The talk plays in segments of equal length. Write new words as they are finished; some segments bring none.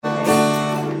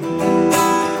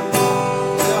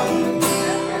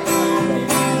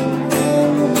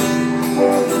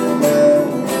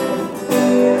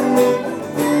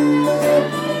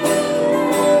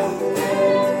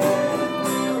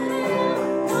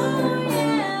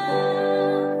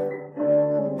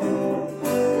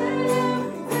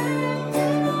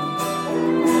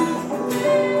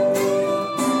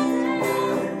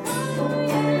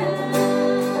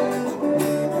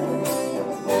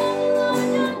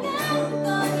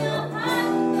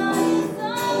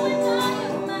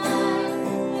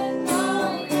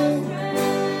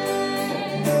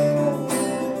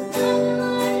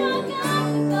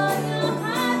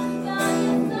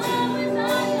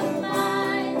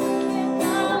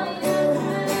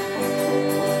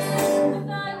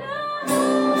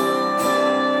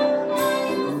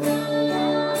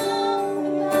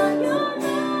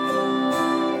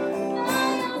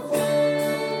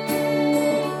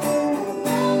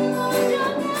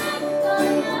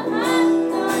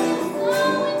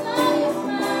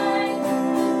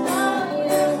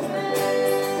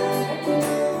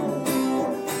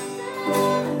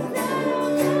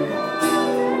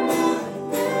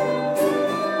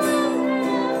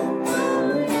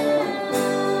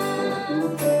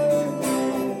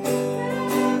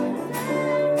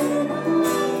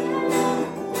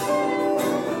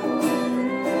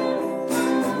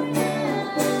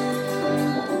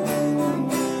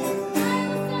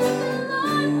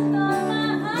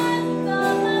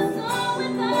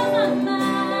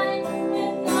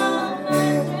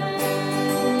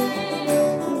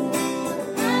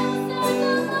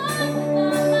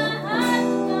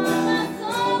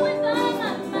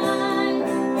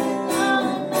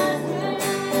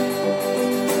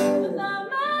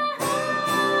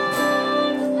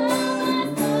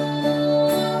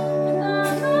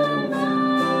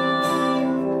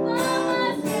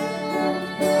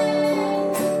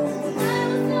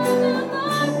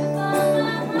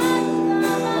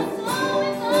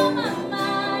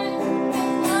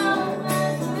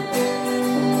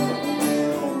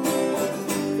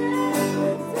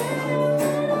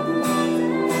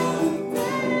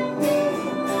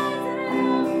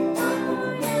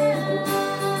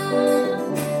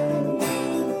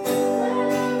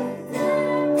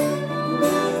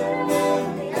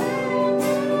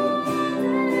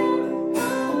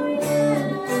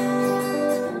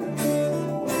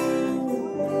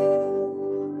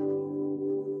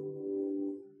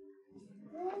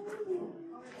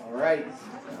right.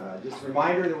 Just a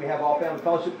reminder that we have All Family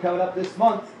Fellowship coming up this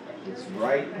month. It's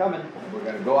right coming. We're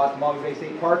going to go out to Maumee Bay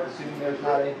State Park, assuming there's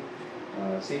not a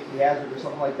safety hazard or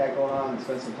something like that going on, and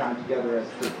spend some time together as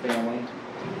a family.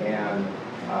 And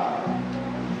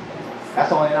that's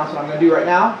the only announcement I'm going to do right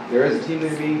now. There is a team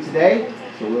leader meeting today,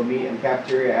 so we'll meet in the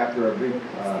cafeteria after a brief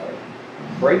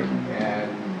break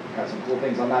and have some cool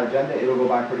things on that agenda. It'll go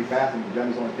by pretty fast, and the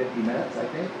agenda's only 50 minutes, I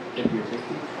think, 50 or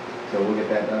 60. So we'll get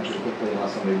that done pretty quickly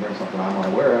unless somebody brings something I'm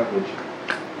unaware of, which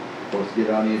I'm supposed to get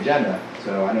it on the agenda.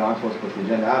 So I know I'm supposed to put the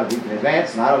agenda out a week in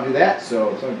advance, and I don't do that. So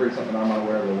if somebody brings something I'm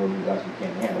unaware of, then we'll do that so we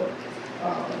can't handle it.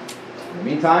 In the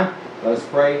meantime, let us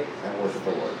pray and worship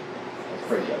the Lord. Let's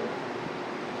pray together.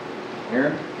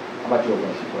 Aaron, how about you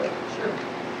open us in prayer? Sure.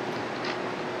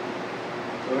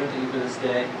 Lord, thank you for this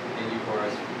day. Thank you for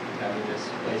us having this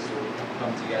place where we can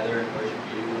come together and worship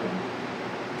you, and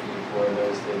thank you for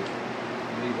those that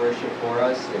lead worship for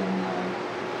us and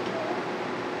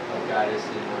help guide us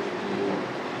in worshiping you.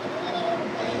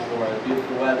 Thank you for the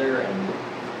beautiful weather and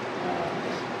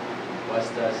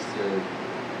blessed us to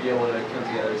be able to come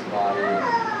together as a body and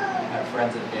have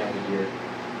friends and family here.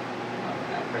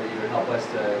 I pray that you would help us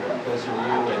to get closer to you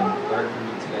and learn from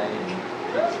you today. In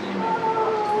Jesus' name,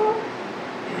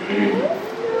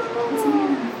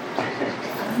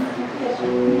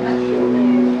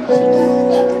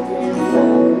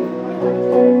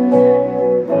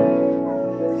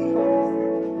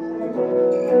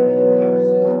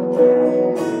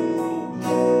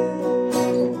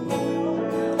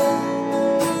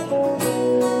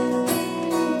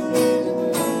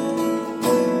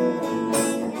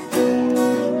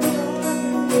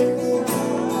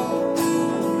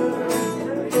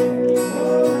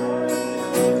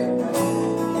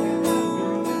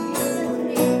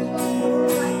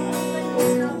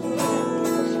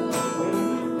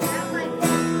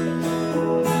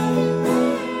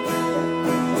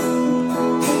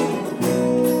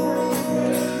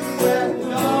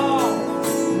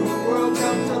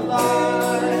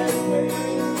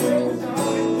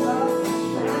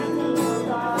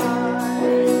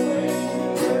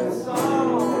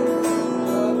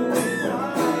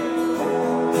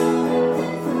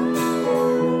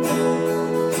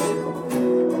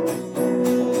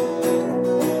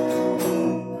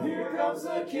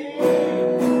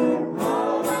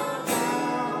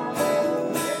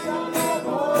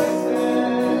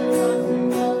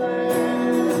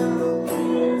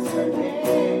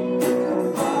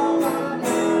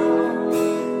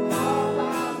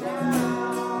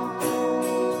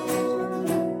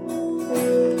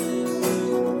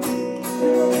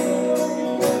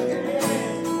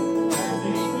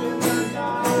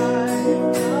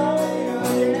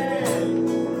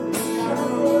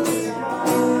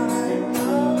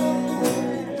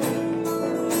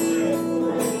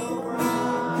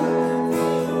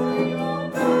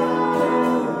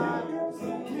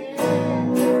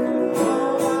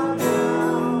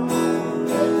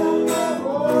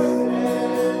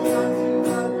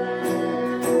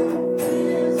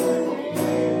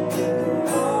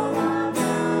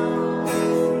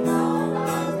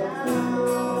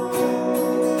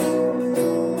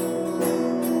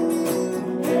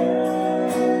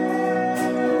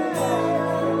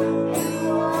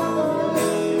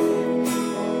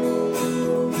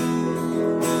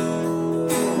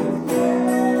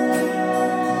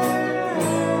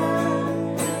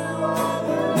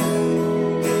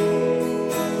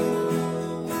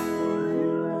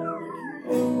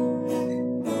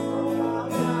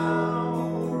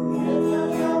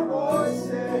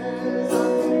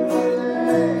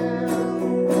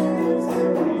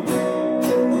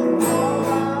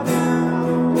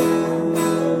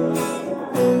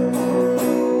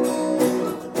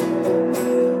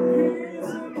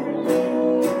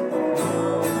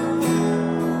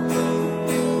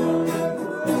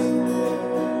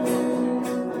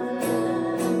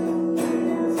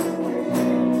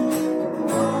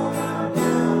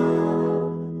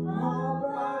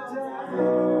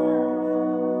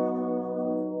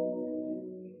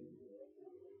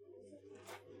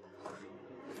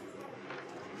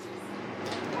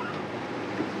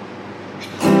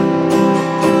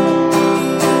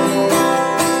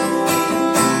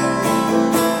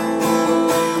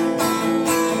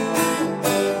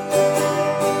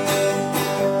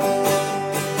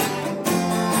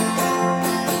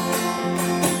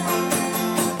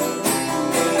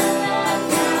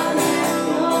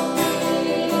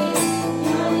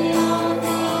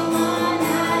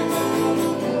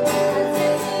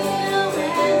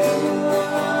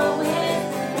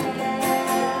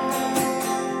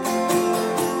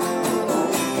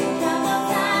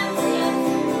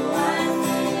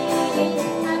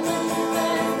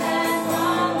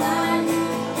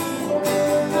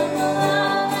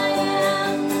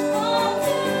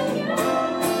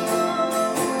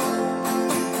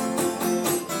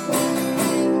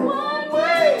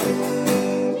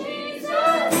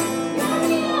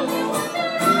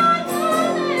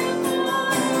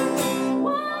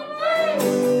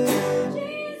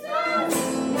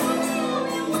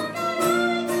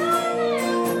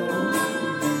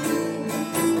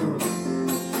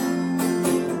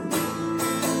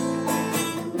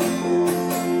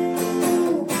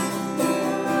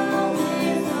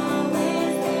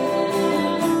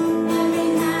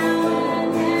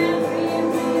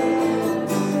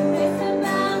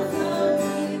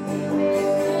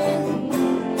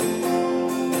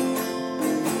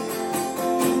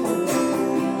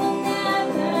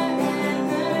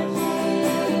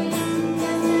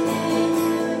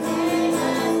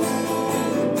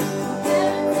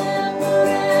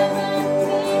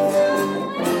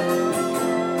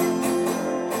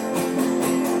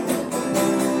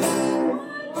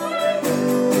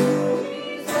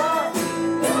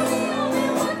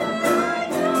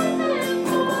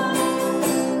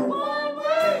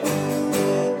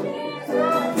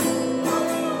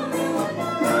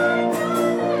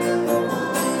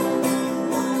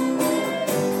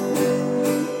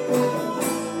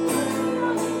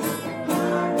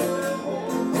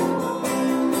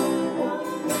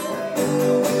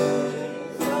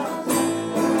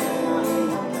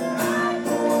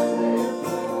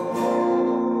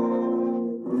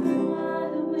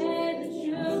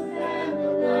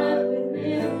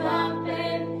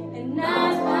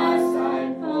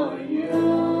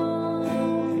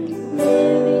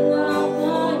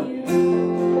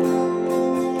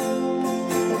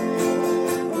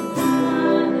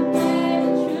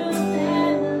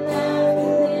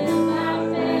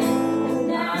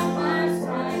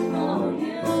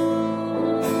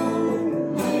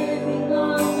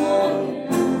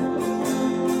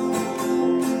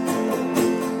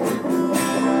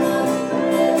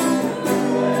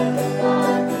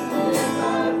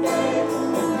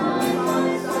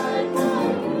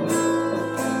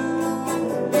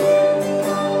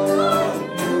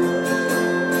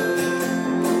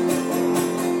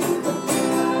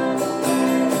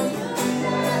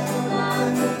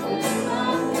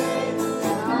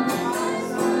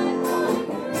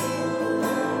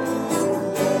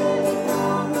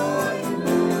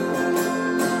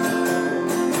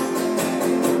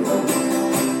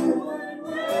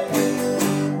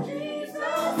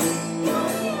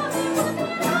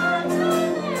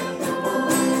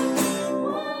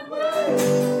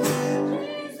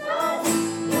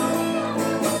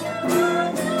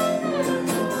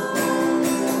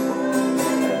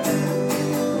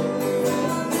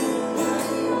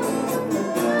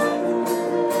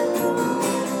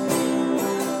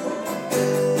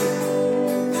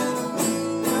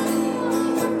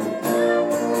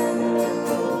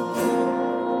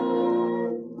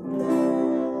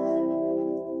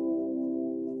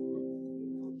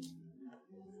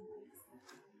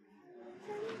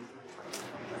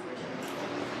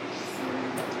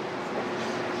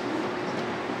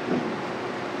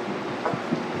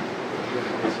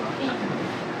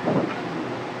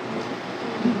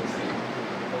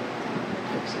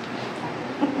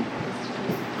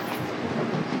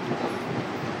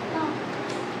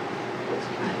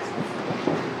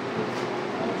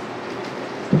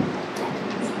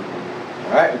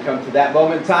 we come to that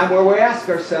moment in time where we ask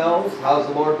ourselves, how's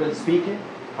the Lord been speaking?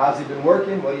 How's He been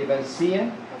working? What have you been seeing?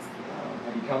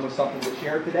 Have you come with something to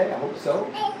share today? I hope so.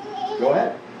 Go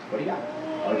ahead. What do you got?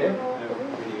 Okay.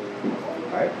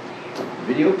 All right.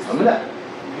 Video coming up.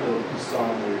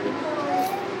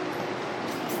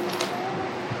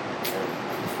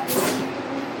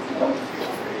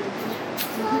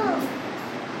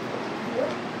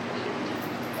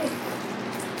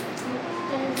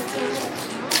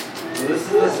 So this is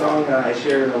the song that I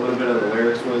shared a little bit of the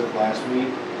lyrics with last week,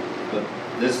 but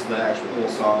this is the actual whole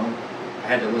song. I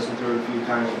had to listen to it a few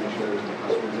times to make sure there's no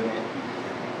cuss words in it.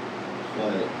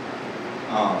 But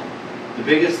the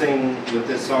biggest thing with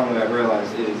this song that I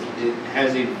realized is it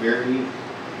has a very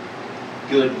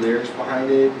good lyrics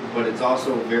behind it, but it's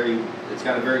also it's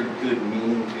got a very good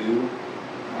meaning too.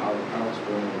 I'll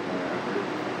explain it kind of after.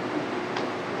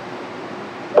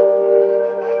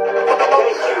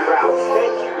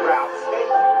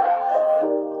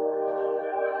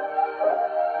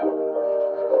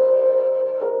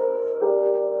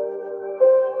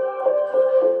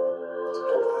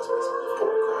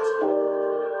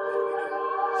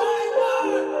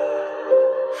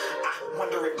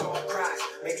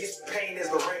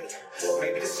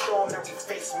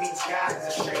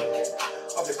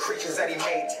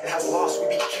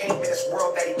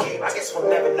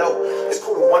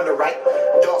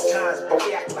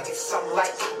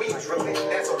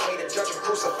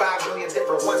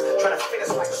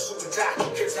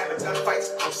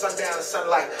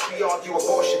 We argue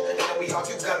abortion, and then we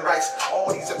argue gun rights. All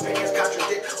these opinions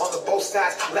contradict on the both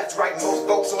sides. Left, right, most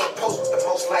votes on the post with the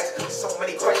most likes. So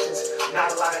many questions, not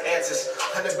a lot of answers.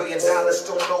 $100 billion,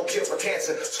 still no cure for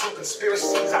cancer. Screw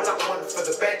conspiracies, I'm not one for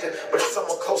the banter, but it's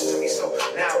someone close to me, so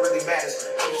now it really matters.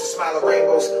 I used to smile at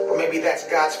rainbows, or maybe that's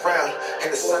God's frown.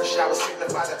 And the sun shower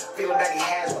signifies the feeling that He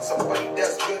has when somebody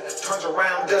does good, turns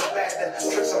around, does bad, then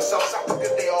trips themselves out the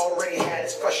good they already had.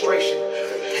 It's frustration,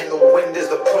 and the wind is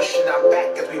the pushing our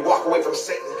back as we walk away from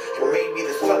Satan. And maybe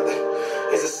the thunder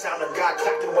is the sound of God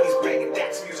clapping when He's banging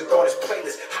dance music on His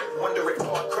playlist. I wonder if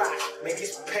God cries. Maybe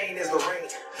His pain is the rain.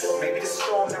 Maybe the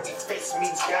storm that we face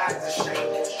means God is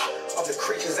ashamed of the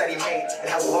creatures that He made and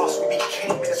how lost we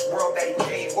became in this world that He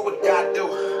gave. What would God do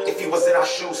if He was in our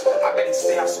shoes? I bet He'd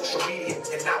stay off social media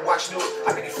and not watch news.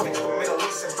 I bet He'd fix the Middle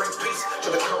East and bring peace to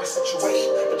the current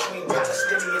situation between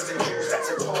Palestinians and Jews. That's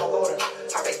a tall order.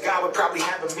 I bet God would probably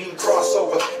have a mean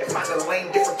crossover and find a lane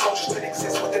different cultures could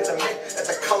exist within the myth that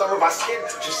the color of our skin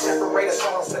should separate us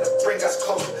all instead of bring us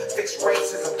closer. Fix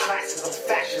racism, classism,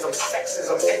 fascism,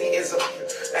 sexism, anyism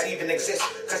that even exists.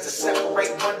 Cause to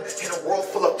separate one in a world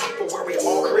full of people where we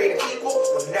all created equal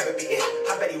will never be it.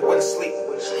 I bet He wouldn't sleep.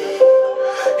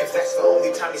 If that's the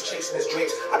only time He's chasing His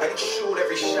dreams, I bet He'd shoot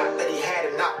every shot that He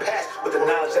had and not pass with the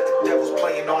knowledge that the devil's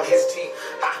playing on His team.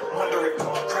 I wonder if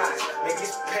God cries. Maybe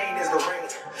His pain is the rain.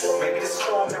 Maybe the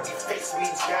storm that we face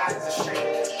means God is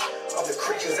ashamed of the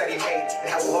creatures that He made and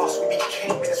how lost we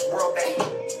became in this world that He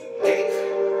gave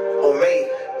or made.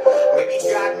 Maybe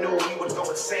God knew we would go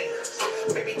insane.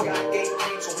 Maybe God gave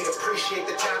pain so we'd appreciate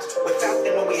the times without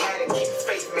and when we had it, keep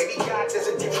faith. Maybe God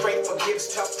doesn't give strength but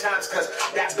gives tough times, cause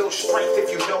that builds strength if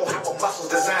you know how a muscle's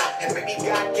designed. And maybe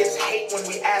God gives hate when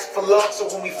we ask for love, so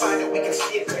when we find it we can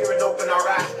see it clear and open our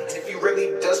eyes. And if He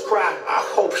really does cry, I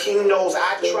hope He knows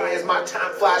I try as my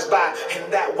time flies by,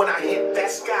 and that when I hit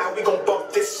that sky we gon'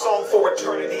 bump this song for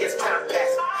eternity as time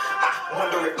passes. I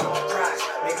wonder if God cries.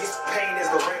 Maybe His pain is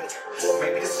the rain.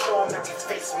 Maybe the storm that we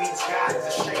face means God is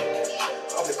ashamed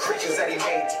of the creatures that He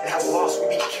made and how lost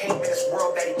we became in this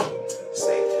world that He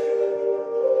saved.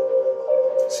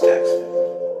 Steps.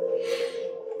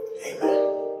 Amen.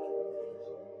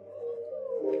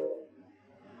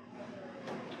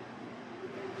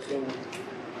 So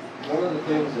one of the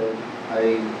things that I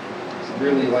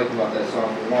really like about that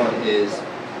song, for one, is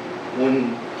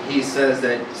when he says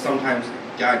that sometimes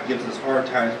God gives us hard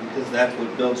times because that's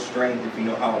what builds strength if you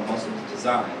know how a muscle is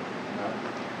designed.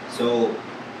 So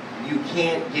you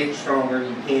can't get stronger,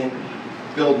 you can't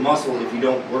build muscle if you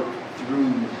don't work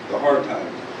through the hard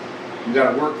times. You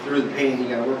gotta work through the pain, you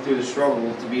gotta work through the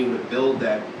struggle to be able to build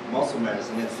that muscle mass,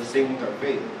 and it's the same with our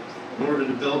faith. In order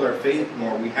to build our faith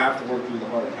more, we have to work through the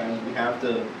hard times, we have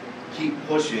to keep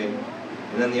pushing.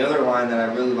 And then the other line that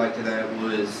I really liked to that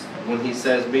was when he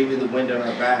says maybe the wind on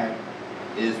our back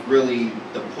is really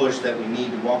the push that we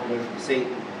need to walk away from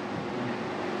Satan.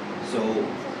 So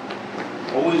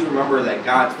always remember that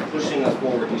God's pushing us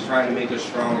forward. He's trying to make us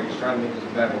stronger. He's trying to make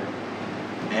us better.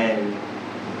 And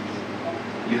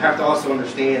you have to also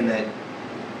understand that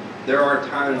there are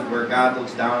times where God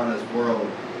looks down on this world,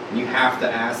 and you have to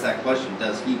ask that question,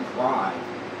 does He cry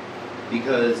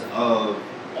because of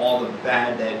all the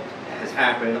bad that has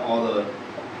happened, all the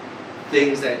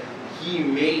things that he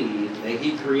made, that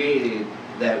he created,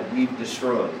 that we've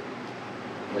destroyed.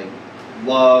 Like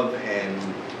love and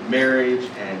marriage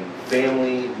and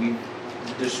family, we've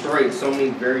destroyed so many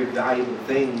very valuable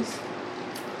things.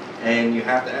 And you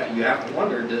have to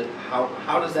wonder,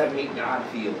 how does that make God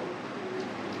feel?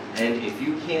 And if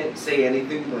you can't say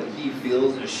anything but he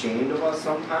feels ashamed of us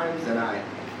sometimes, then I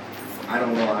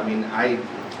don't know. I mean,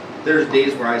 there's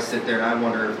days where I sit there and I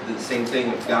wonder if the same thing,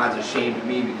 if God's ashamed of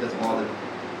me because of all the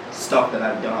stuff that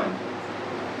I've done.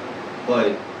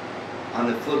 But on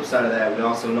the flip side of that, we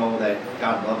also know that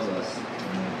God loves us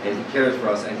and he cares for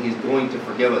us and he's going to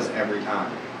forgive us every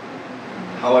time.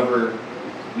 However,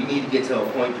 we need to get to a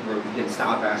point where we can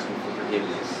stop asking for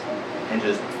forgiveness and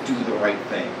just do the right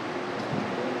thing.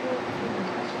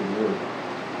 That's good word.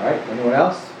 All right, anyone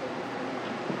else?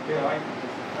 Yeah,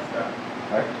 I've got.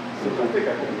 All right. So I think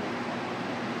I've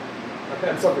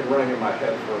had something running in my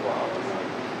head for a while, and I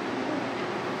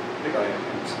think I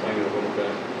can explain it a little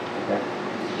bit. Okay.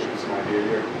 Give you some idea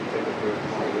here. Take it through a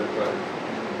little bit, but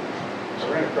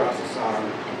I ran across a song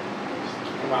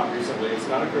come out recently. It's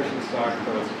not a Christian song,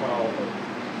 but it's called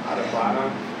Adabana,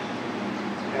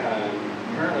 and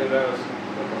apparently that is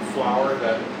like a flower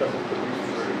that doesn't produce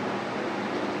fruit,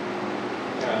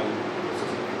 and it's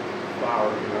just a flower,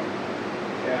 you know.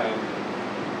 And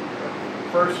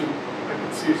first, I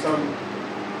could see some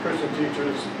Christian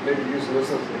teachers maybe using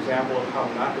this as an example of how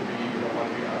not to be. You don't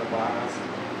want to be Adabana,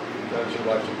 that your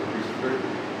life should produce fruit.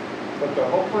 But the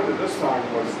whole point of this song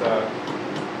was that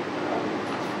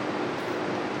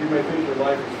you may think your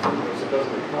life is fruitless, it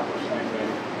doesn't accomplish anything.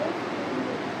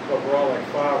 But we're all like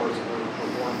flowers, and we're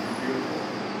born to be beautiful.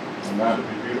 And that should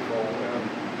be beautiful, and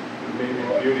maybe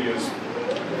beauty is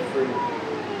fruit.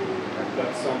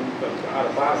 That's out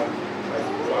of bottom type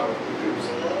of flower produce.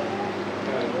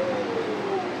 And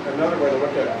another way to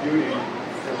look at beauty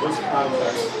in this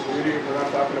context, beauty, we're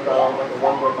not talking about like a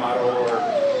runway model or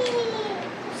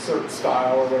a certain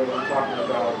style or whatever. We're talking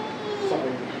about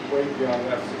something way beyond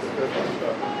that superficial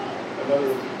stuff.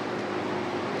 Another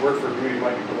word for beauty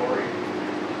might be glory,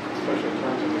 especially in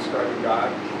terms of describing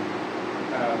God.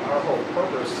 And our whole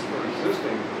purpose for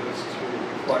existing is to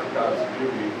reflect God's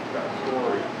beauty, God's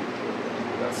glory.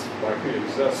 That's why we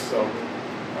exist. So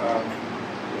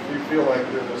if you feel like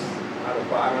you're just out of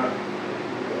bottom,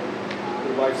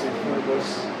 your life seems fruitless,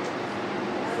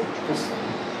 just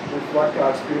reflect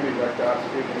God's beauty, let God's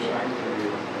beauty shine through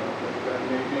you. That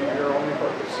may be your only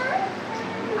purpose.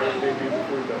 That may be the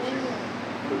fruit that you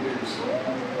produce.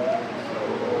 So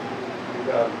we've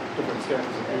got different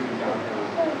standards of beauty down here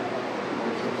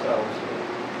amongst themselves.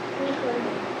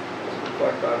 Just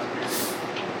reflect God's beauty.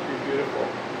 Be beautiful.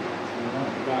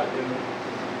 Not in the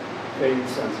paid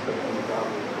sense, but in the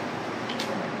godly way.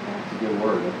 That's a good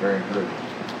word. That's very encouraging.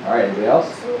 All right, anybody else?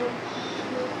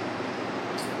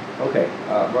 Okay,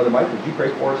 Brother Mike, would you pray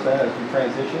for us then as we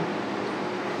transition?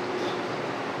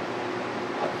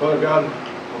 Father God, I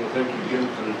want to thank you again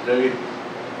for this day,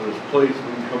 for this place where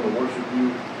we can come and worship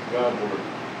you. God, Lord,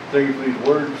 thank you for these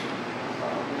words,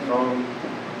 songs,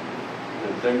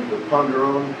 and things to ponder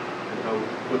on, and how we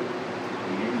put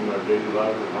you in our daily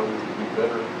lives and how we can be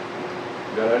better.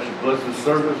 God, I ask you to bless this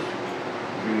service,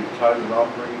 be these tithes and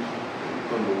offerings, and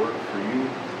put them to work for you.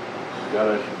 God,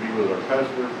 I ask you to be with our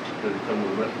pastor, as he comes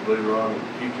with a message later on, and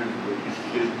teachers, with these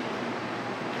kids.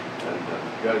 And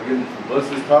God, again, bless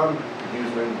this time. In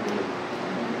Jesus' name, amen.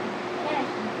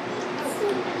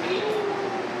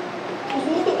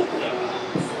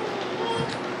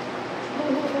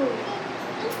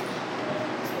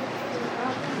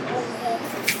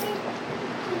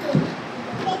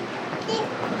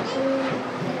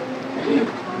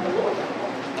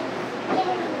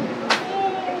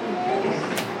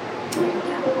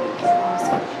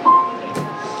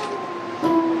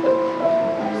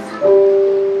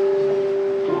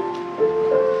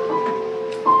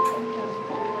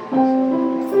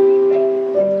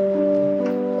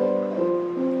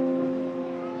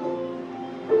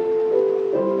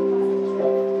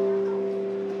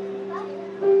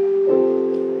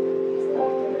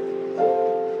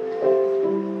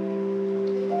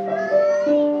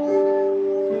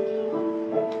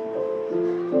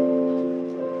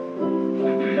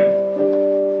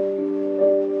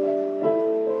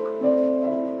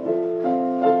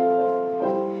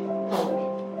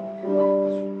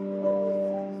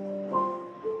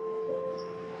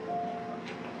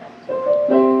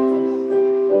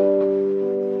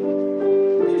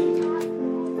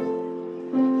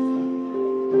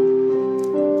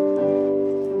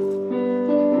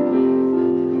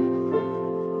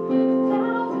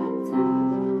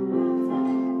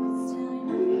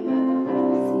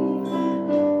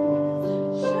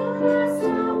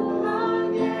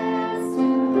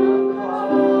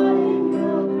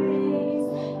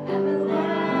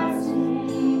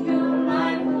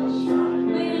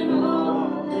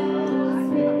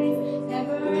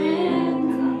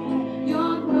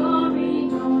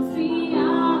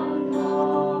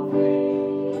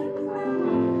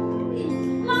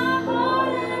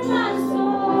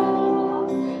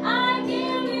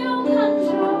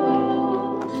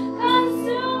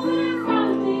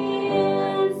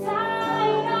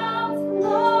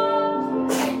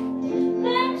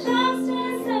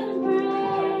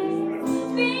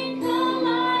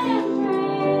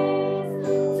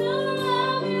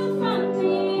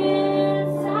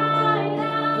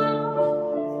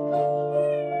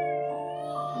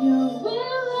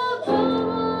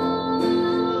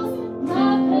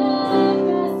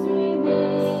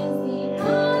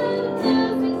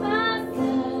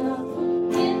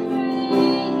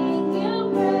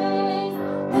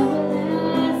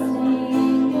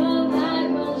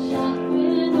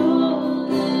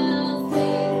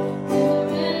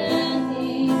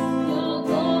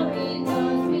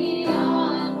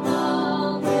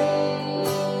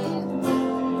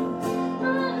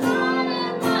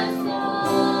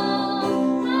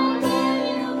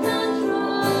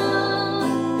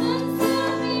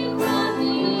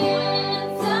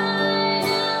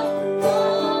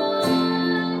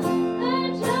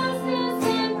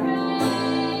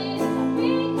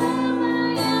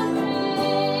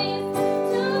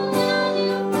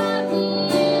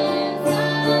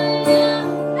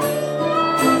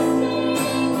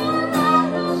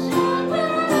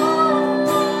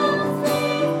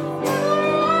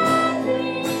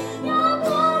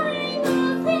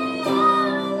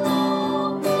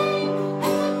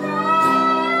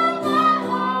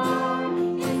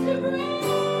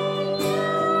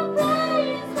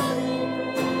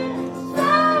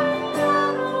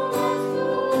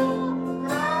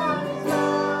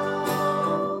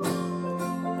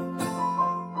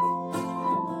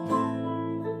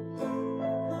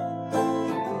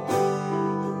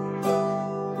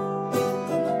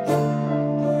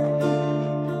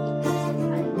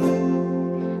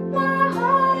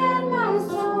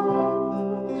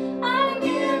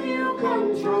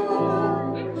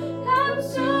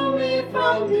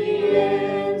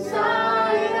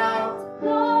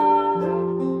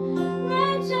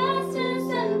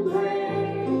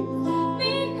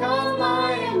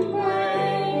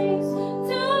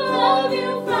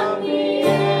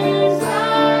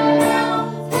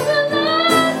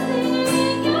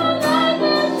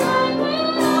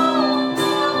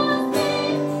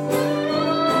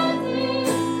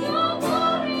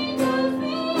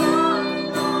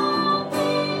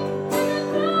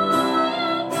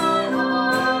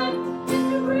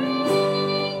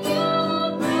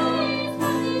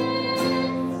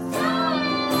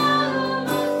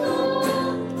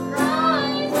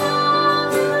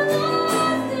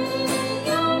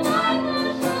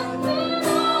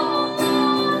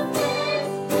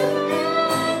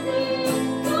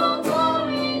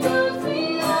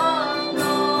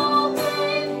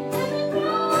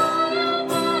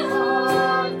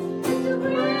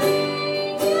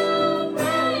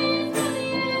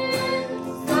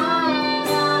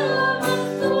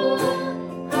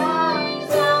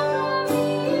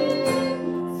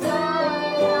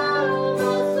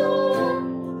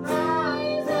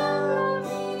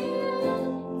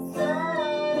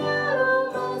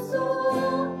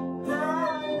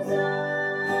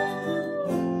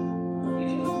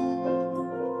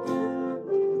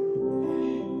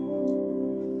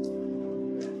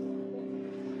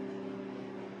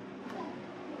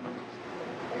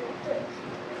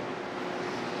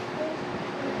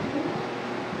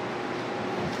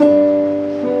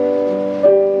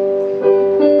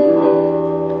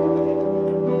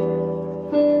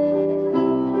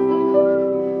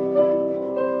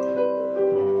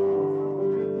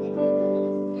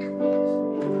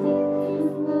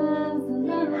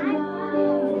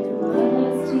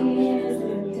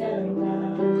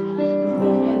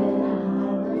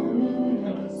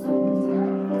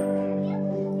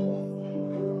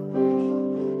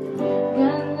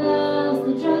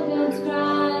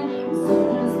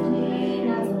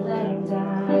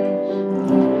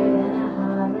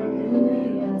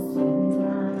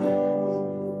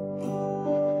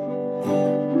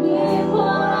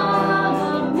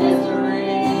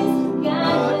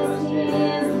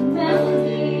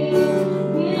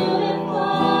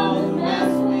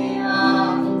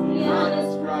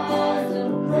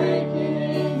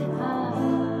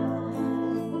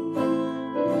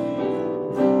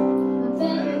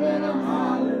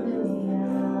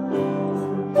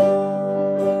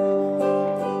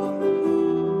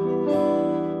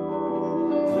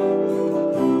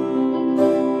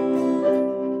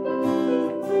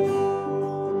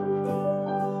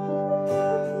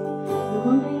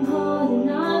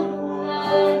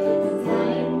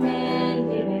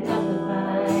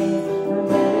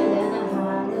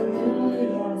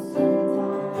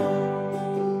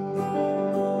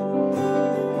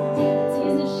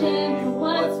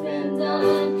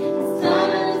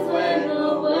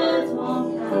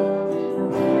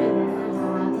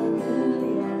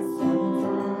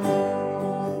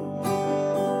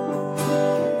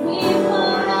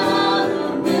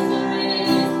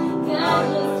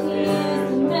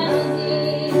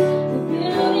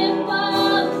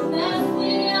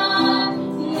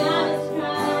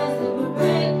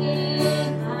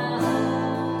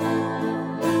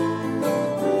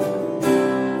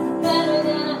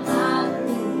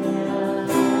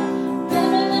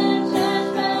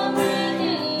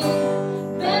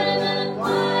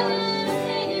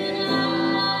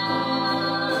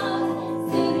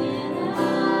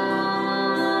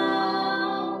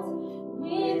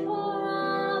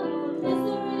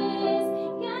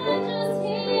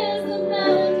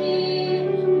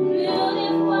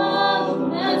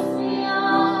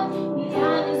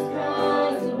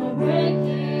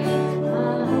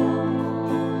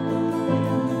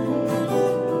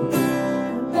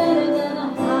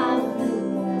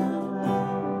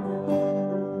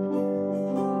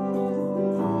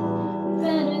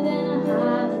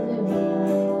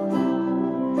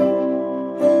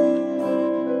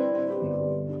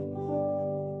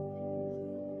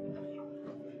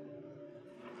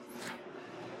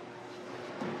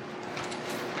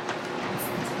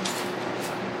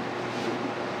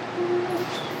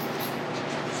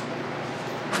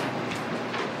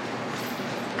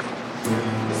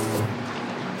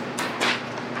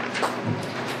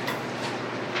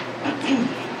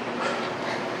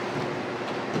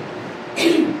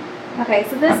 Okay,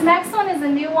 so this next one is a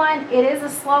new one. It is a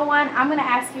slow one. I'm going to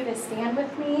ask you to stand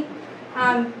with me.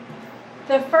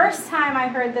 The first time I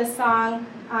heard this song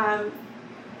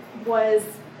was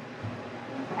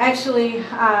actually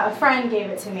a friend gave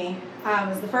it to me. It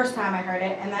was the first time I heard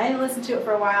it, and I didn't listen to it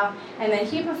for a while. And then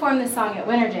he performed this song at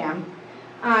Winter Jam.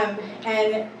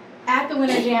 And at the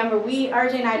Winter Jam, where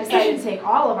RJ and I decided to take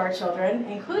all of our children,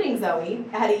 including Zoe,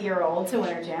 at a year old, to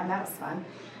Winter Jam. That was fun.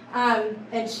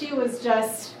 And she was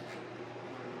just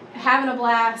having a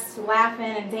blast, laughing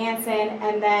and dancing.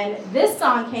 And then this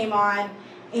song came on,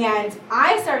 and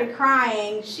I started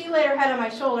crying. She laid her head on my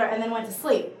shoulder and then went to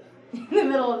sleep in the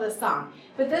middle of the song.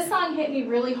 But this song hit me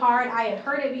really hard. I had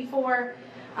heard it before.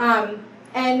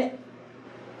 And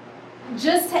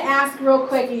just to ask real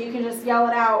quick, and you can just yell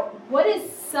it out, what is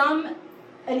an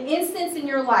instance in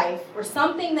your life or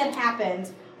something that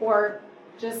happened, or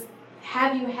just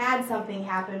have you had something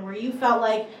happen where you felt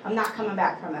like, I'm not coming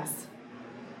back from this?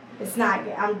 It's not,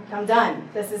 I'm done.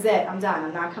 This is it. I'm done.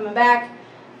 I'm not coming back.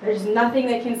 There's nothing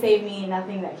that can save me,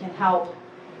 nothing that can help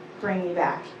bring me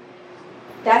back.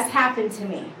 That's happened to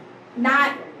me.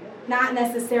 Not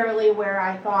necessarily where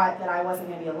I thought that I wasn't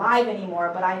going to be alive anymore,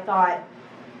 but I thought,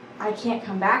 I can't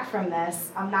come back from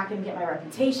this. I'm not going to get my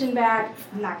reputation back.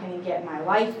 I'm not going to get my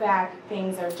life back.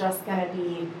 Things are just going to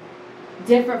be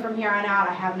different from here on out.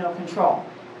 I have no control.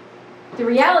 The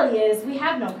reality is we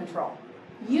have no control.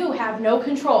 You have no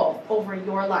control over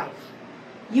your life.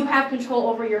 You have control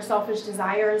over your selfish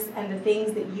desires and the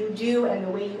things that you do and the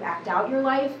way you act out your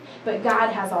life, but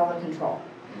God has all the control.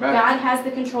 Amen. God has the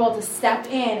control to step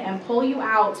in and pull you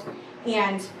out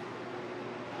and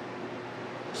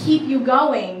keep you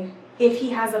going if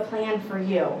he has a plan for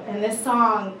you. And this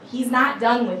song, he's not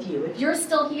done with you. If you're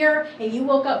still here and you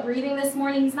woke up breathing this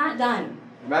morning, he's not done.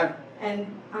 Amen. And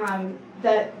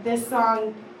this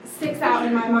song sticks out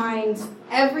in my mind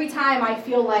every time I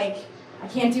feel like I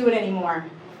can't do it anymore.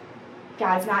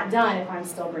 God's not done if I'm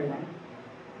still breathing.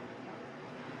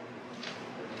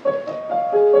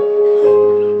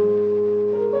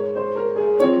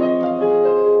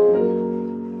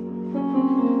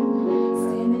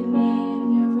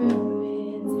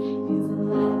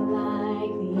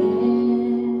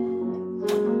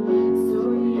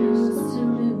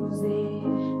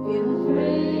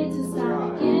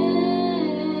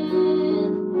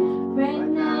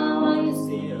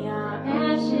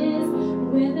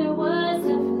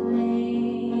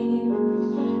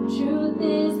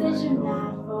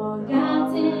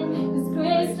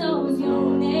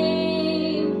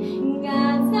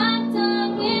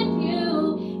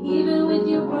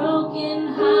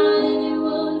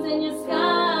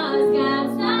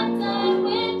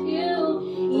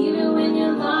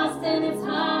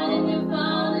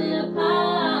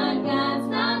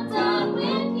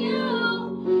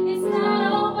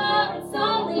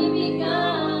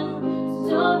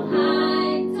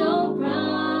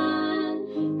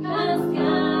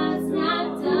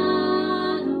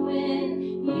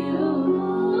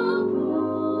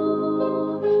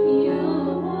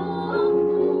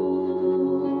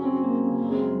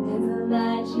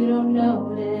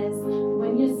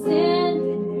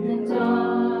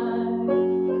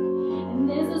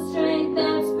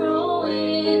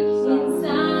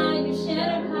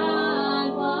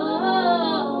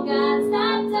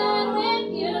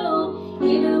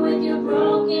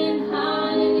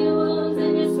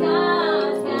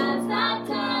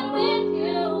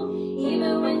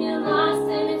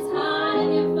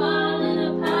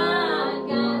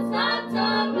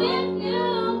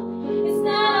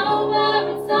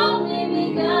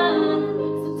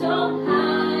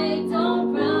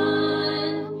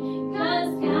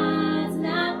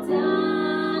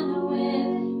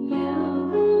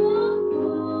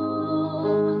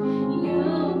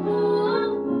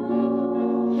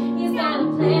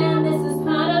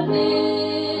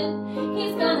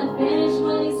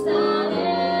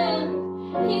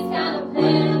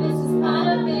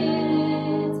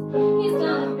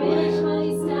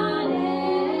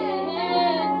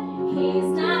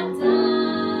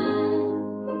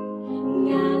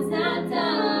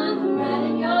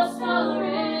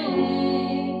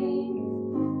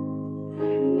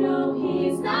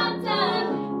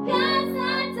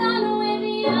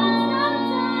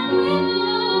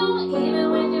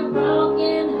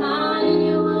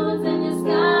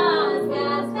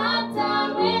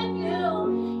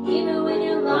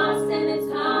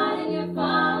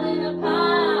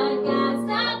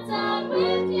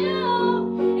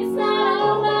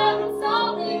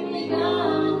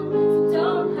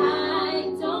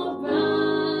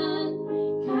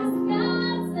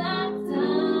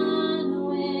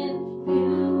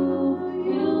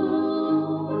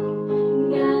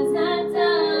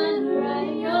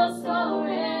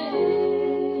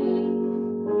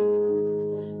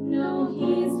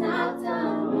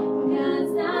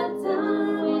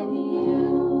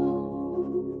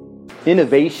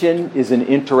 Innovation is an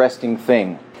interesting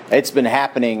thing. It's been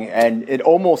happening, and it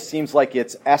almost seems like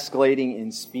it's escalating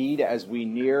in speed as we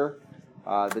near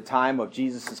the time of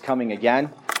Jesus' coming again.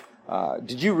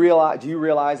 Do you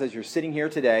realize as you're sitting here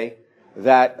today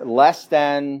that less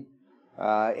than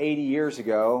 80 years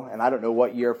ago, and I don't know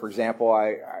what year, for example,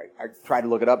 I tried to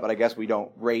look it up, but I guess we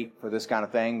don't rate for this kind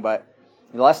of thing, but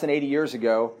less than 80 years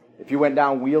ago, if you went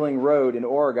down Wheeling Road in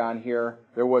Oregon here,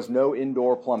 there was no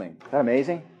indoor plumbing. Isn't that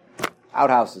amazing?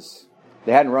 Outhouses.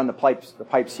 They hadn't run the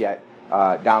pipes yet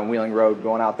down Wheeling Road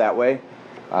going out that way.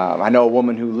 I know a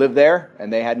woman who lived there,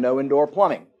 and they had no indoor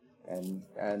plumbing.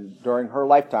 And during her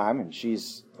lifetime, and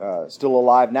she's still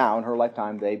alive now, in her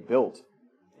lifetime, they built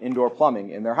indoor plumbing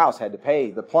in their house. Had to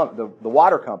pay the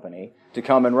water company to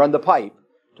come and run the pipe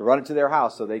to run it to their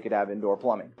house so they could have indoor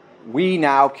plumbing. We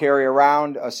now carry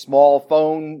around a small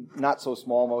phone, not so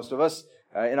small, most of us,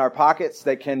 in our pockets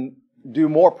that can do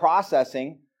more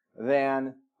processing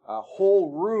than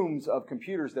whole rooms of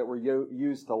computers that were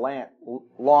used to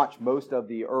launch most of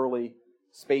the early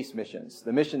space missions.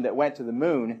 The mission that went to the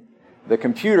moon, the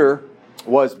computer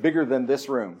was bigger than this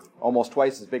room, almost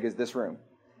twice as big as this room.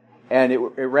 And it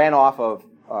ran off of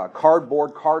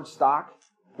cardboard cardstock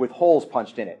with holes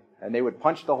punched in it. And they would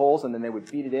punch the holes, and then they would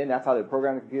feed it in. That's how they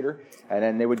program the computer. And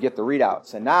then they would get the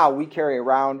readouts. And now we carry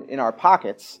around in our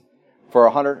pockets for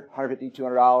 $100, $150,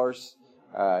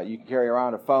 $200. You can carry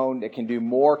around a phone that can do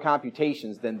more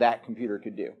computations than that computer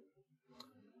could do.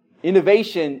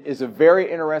 Innovation is a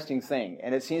very interesting thing,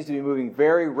 and it seems to be moving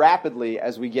very rapidly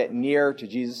as we get near to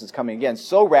Jesus' coming again,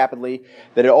 so rapidly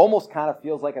that it almost kind of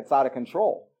feels like it's out of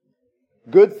control.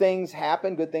 Good things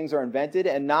happen, good things are invented,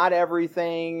 and not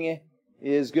everything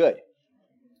is good.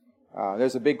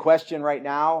 There's a big question right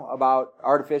now about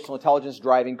artificial intelligence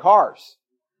driving cars.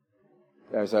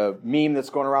 There's a meme that's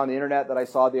going around the internet that I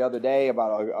saw the other day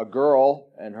about a girl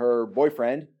and her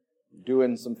boyfriend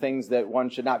doing some things that one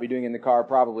should not be doing in the car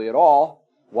probably at all,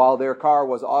 while their car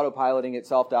was autopiloting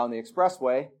itself down the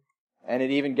expressway. And it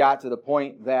even got to the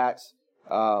point that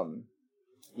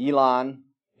Elon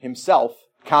himself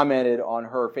commented on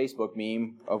her Facebook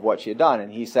meme of what she had done.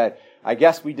 And he said, I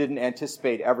guess we didn't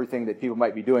anticipate everything that people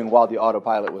might be doing while the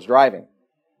autopilot was driving.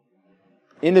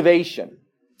 Innovation.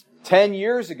 10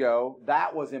 years ago,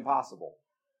 that was impossible.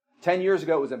 10 years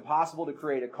ago, it was impossible to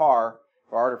create a car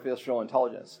for artificial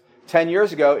intelligence. 10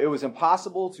 years ago, it was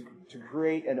impossible to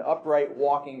create an upright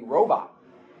walking robot.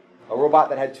 A robot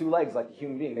that had 2 legs like a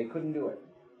human being. They couldn't do it.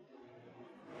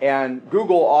 And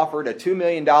Google offered a $2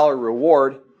 million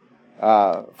reward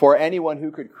for anyone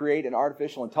who could create an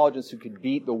artificial intelligence who could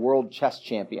beat the world chess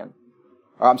champion.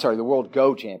 The world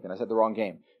Go champion. I said the wrong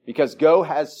game. Because Go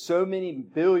has so many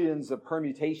billions of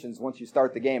permutations once you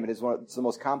start the game. It's the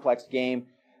most complex game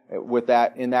with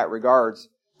that in that regards.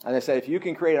 And they said, if you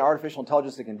can create an artificial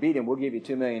intelligence that can beat him, we'll give you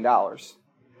 $2 million.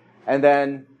 And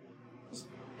then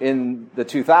in the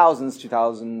 2000s,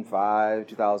 2005,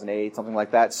 2008, something like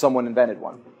that, someone invented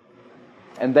one.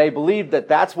 And they believed that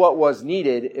that's what was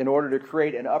needed in order to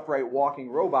create an upright walking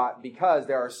robot, because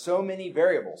there are so many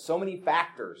variables, so many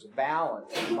factors,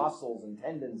 balance, and muscles and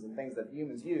tendons and things that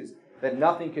humans use, that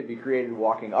nothing could be created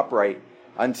walking upright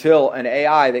until an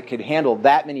AI that could handle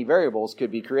that many variables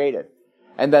could be created.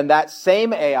 And then that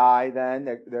same AI, then,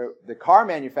 the car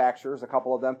manufacturers, a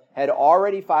couple of them, had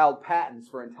already filed patents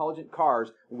for intelligent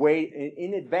cars way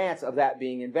in advance of that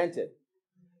being invented.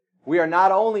 We are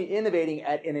not only innovating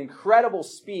at an incredible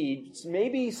speed,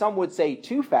 maybe some would say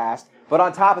too fast, but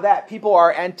on top of that, people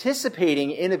are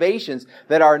anticipating innovations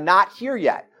that are not here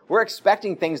yet. We're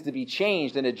expecting things to be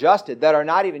changed and adjusted that are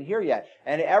not even here yet.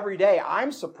 And every day,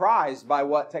 I'm surprised by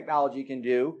what technology can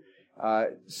do,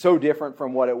 so different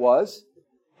from what it was.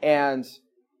 And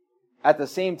at the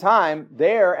same time,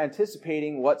 they're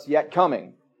anticipating what's yet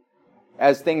coming.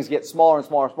 As things get smaller and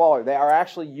smaller and smaller, they are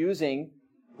actually using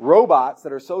robots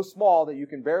that are so small that you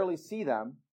can barely see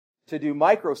them to do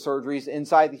microsurgeries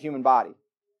inside the human body,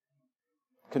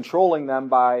 controlling them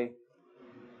by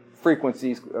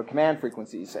frequencies, command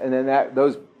frequencies. And then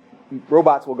those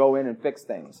robots will go in and fix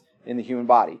things in the human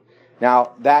body.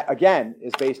 Now, that, again,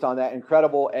 is based on that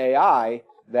incredible AI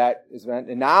that is meant,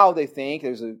 and now they think,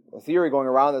 there's a theory going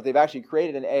around that they've actually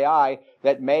created an AI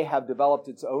that may have developed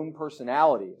its own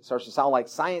personality. It starts to sound like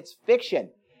science fiction.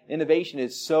 Innovation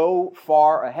is so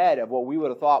far ahead of what we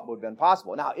would have thought would have been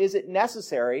possible. Now, is it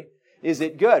necessary? Is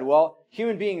it good? Well,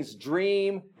 human beings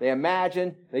dream, they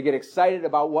imagine, they get excited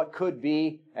about what could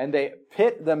be, and they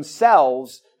pit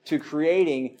themselves to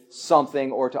creating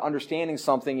something or to understanding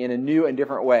something in a new and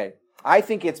different way. I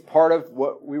think it's part of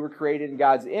what we were created in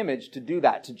God's image to do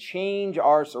that, to change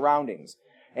our surroundings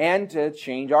and to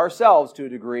change ourselves to a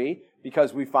degree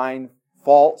because we find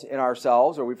fault in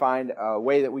ourselves or we find a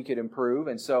way that we could improve.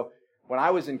 And so when I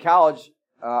was in college,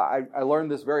 I learned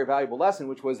this very valuable lesson,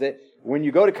 which was that when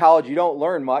you go to college, you don't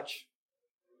learn much,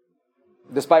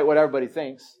 despite what everybody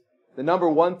thinks. The number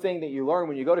one thing that you learn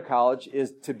when you go to college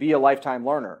is to be a lifetime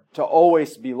learner, to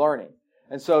always be learning.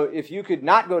 And so if you could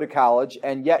not go to college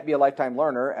and yet be a lifetime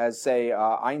learner, as, say,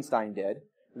 Einstein did,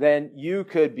 then you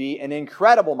could be an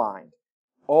incredible mind.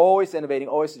 Always innovating,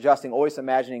 always adjusting, always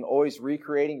imagining, always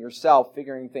recreating yourself,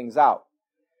 figuring things out.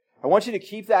 I want you to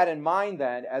keep that in mind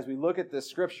then as we look at this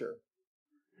scripture.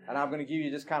 And I'm going to give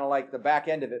you just kind of like the back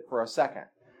end of it for a second.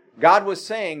 God was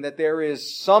saying that there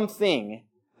is something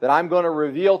that I'm going to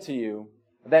reveal to you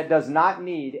that does not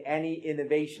need any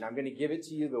innovation. I'm going to give it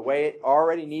to you the way it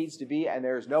already needs to be, and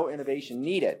there is no innovation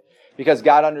needed. Because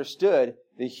God understood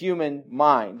the human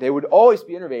mind. They would always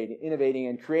be innovating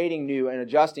and creating new and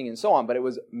adjusting and so on, but it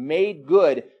was made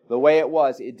good the way it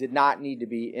was. It did not need to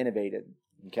be innovated.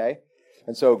 Okay?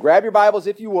 And so grab your Bibles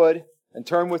if you would, and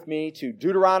turn with me to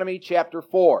Deuteronomy chapter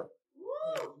 4.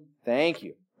 Thank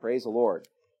you. Praise the Lord.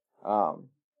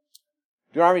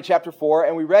 Deuteronomy chapter 4,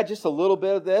 and we read just a little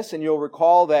bit of this, and you'll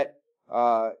recall that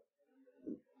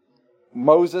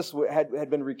Moses had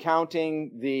been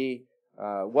recounting the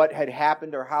what had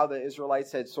happened or how the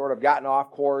Israelites had sort of gotten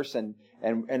off course, and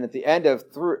at the end of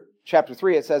chapter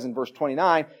 3 it says in verse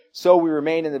 29, so we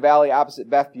remained in the valley opposite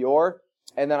Beth Peor,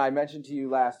 And then I mentioned to you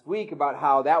last week about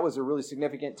how that was a really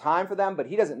significant time for them, but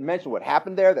he doesn't mention what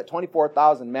happened there, that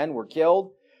 24,000 men were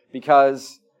killed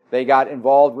because they got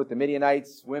involved with the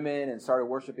Midianites, women, and started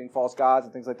worshiping false gods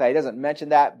and things like that. He doesn't mention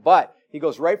that, but he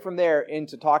goes right from there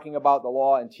into talking about the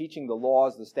law and teaching the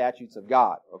laws, the statutes of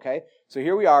God. Okay? So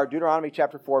here we are, Deuteronomy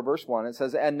chapter 4, verse 1. It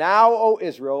says, "And now, O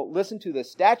Israel, listen to the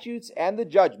statutes and the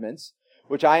judgments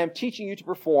which I am teaching you to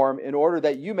perform, in order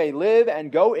that you may live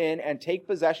and go in and take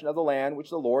possession of the land which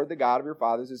the Lord, the God of your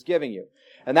fathers, is giving you."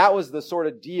 And that was the sort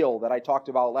of deal that I talked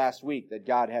about last week that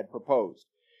God had proposed.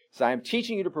 So I am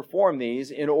teaching you to perform these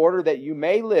in order that you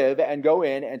may live and go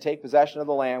in and take possession of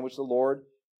the land which the Lord,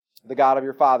 the God of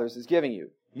your fathers, is giving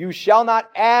you. You shall not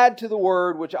add to the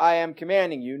word which I am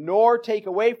commanding you, nor take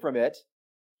away from it,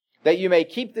 that you may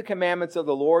keep the commandments of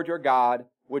the Lord your God,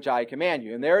 which I command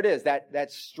you. And there it is,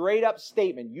 that straight up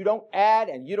statement. You don't add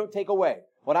and you don't take away.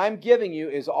 What I'm giving you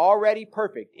is already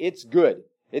perfect. It's good.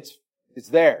 It's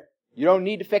there. You don't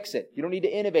need to fix it. You don't need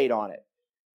to innovate on it.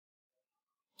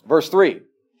 Verse 3.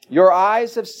 Your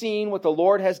eyes have seen what the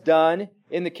Lord has done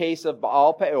in the case of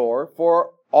Baal Peor.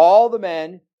 For all the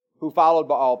men who followed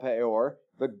Baal Peor,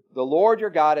 the Lord your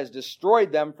God has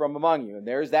destroyed them from among you. And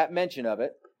there's that mention of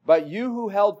it. But you who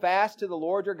held fast to the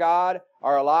Lord your God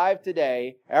are alive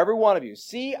today, every one of you.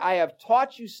 See, I have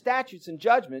taught you statutes and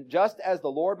judgment, just as the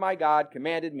Lord my God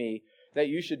commanded me, that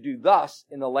you should do thus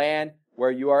in the land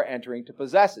where you are entering to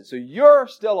possess it. So you're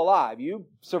still alive. You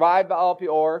survived Baal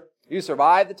Peor. You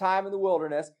survived the time in the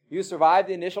wilderness. You survived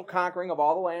the initial conquering of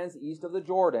all the lands east of the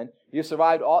Jordan. You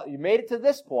survived all. You made it to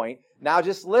this point. Now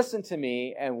just listen to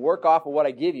me and work off of what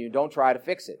I give you. Don't try to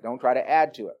fix it. Don't try to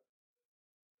add to it.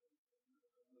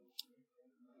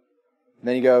 And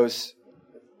then he goes,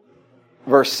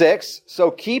 verse 6,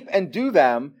 "So keep and do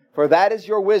them, for that is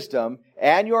your wisdom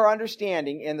and your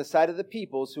understanding in the sight of the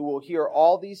peoples who will hear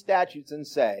all these statutes and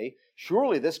say,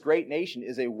 surely this great nation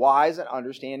is a wise and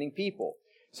understanding people."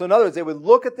 So in other words, they would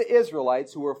look at the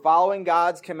Israelites who were following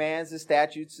God's commands, His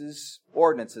statutes, His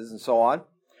ordinances, and so on,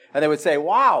 and they would say,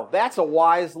 wow, that's a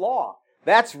wise law.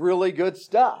 That's really good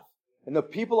stuff. And the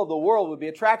people of the world would be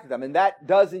attracted to them. And that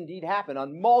does indeed happen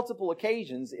on multiple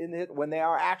occasions when they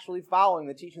are actually following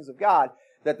the teachings of God,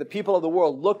 that the people of the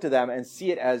world look to them and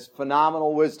see it as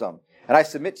phenomenal wisdom. And I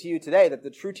submit to you today that the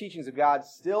true teachings of God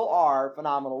still are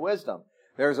phenomenal wisdom.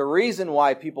 There's a reason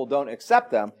why people don't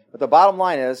accept them, but the bottom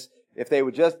line is, if they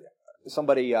would just,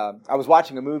 I was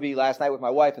watching a movie last night with my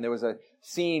wife, and there was a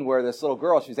scene where this little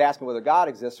girl, she was asking whether God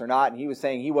exists or not, and he was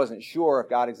saying he wasn't sure if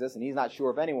God exists, and he's not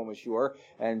sure if anyone was sure.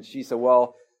 And she said,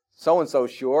 well,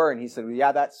 so-and-so's sure. And he said, well,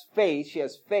 yeah, that's faith. She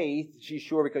has faith. She's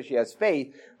sure because she has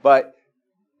faith. But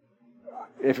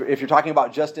if you're talking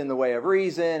about just in the way of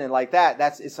reason and like that,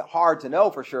 it's hard to know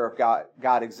for sure if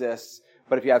God exists.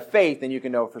 But if you have faith, then you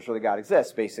can know for sure that God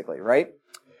exists, basically, right?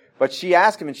 But she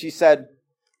asked him, and she said,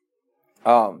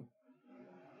 what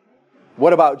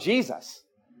about Jesus?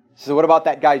 She said, what about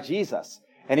that guy Jesus?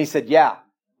 And he said, yeah,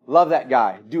 love that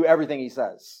guy. Do everything he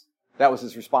says. That was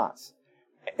his response.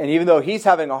 And even though he's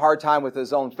having a hard time with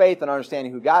his own faith and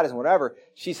understanding who God is and whatever,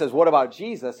 she says, what about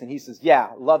Jesus? And he says, yeah,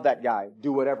 love that guy.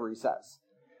 Do whatever he says.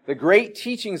 The great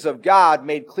teachings of God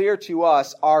made clear to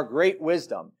us are great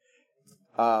wisdom.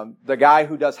 The guy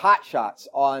who does hot shots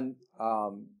on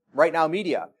Right Now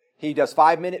Media, he does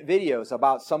 5-minute videos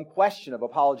about some question of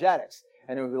apologetics.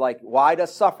 And it would be like, why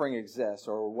does suffering exist?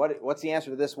 Or what's the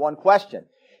answer to this one question?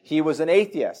 He was an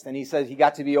atheist, and he says he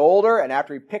got to be older, and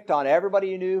after he picked on everybody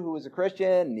he knew who was a Christian,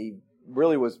 and he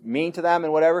really was mean to them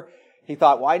and whatever, he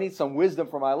thought, well, I need some wisdom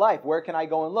for my life. Where can I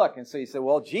go and look? And so he said,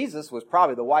 well, Jesus was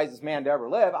probably the wisest man to ever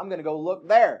live. I'm going to go look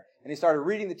there. And he started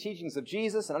reading the teachings of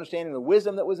Jesus and understanding the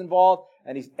wisdom that was involved,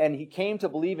 and he came to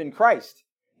believe in Christ.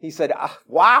 He said,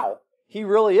 wow, he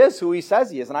really is who he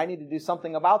says he is, and I need to do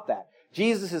something about that.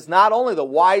 Jesus is not only the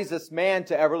wisest man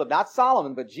to ever live, not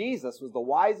Solomon, but Jesus was the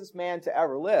wisest man to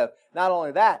ever live. Not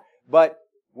only that, but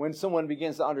when someone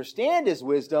begins to understand his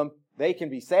wisdom, they can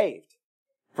be saved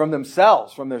from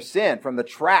themselves, from their sin, from the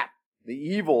trap, the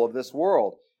evil of this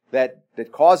world that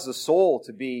causes the soul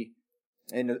to be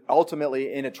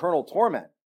ultimately in eternal torment.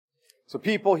 So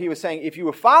people, he was saying, if you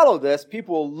follow this,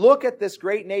 people will look at this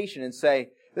great nation and say,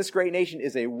 this great nation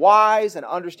is a wise and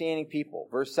understanding people.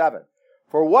 Verse 7.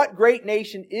 For what great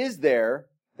nation is there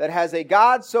that has a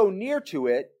God so near to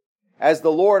it as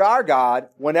the Lord our God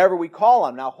whenever we call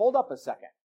Him? Now hold up a second.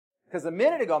 Because a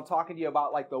minute ago I'm talking to you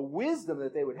about like the wisdom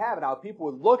that they would have and how people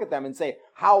would look at them and say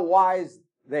how wise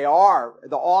they are.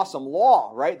 The awesome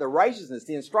law, right? The righteousness,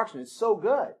 the instruction is so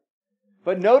good.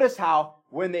 But notice how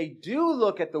when they do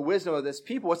look at the wisdom of this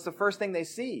people, what's the first thing they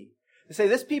see? They say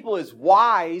this people is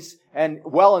wise and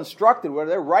well instructed, where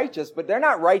they're righteous, but they're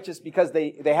not righteous because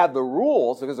they have the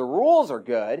rules, because the rules are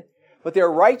good, but they're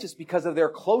righteous because of their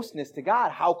closeness to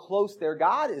God, how close their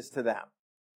God is to them.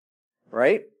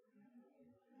 Right?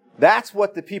 That's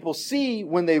what the people see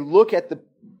when they look at the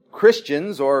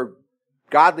Christians or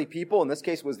godly people, in this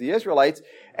case it was the Israelites,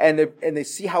 and they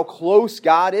see how close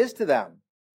God is to them.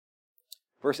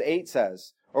 Verse 8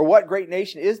 says, or what great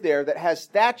nation is there that has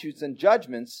statutes and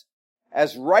judgments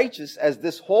as righteous as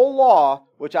this whole law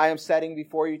which I am setting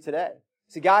before you today?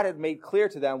 See, God had made clear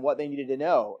to them what they needed to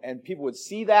know, and people would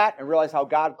see that and realize how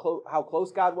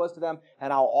close God was to them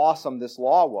and how awesome this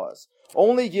law was.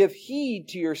 Only give heed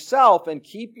to yourself and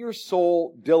keep your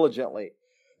soul diligently.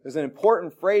 There's an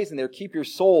important phrase in there, keep your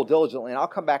soul diligently, and I'll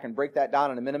come back and break that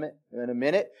down in a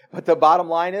minute. But the bottom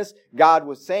line is, God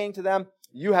was saying to them,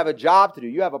 you have a job to do.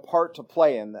 You have a part to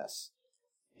play in this.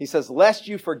 He says, lest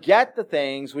you forget the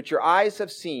things which your eyes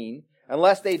have seen,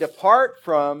 unless they depart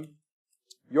from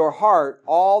your heart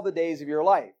all the days of your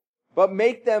life. But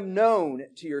make them known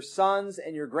to your sons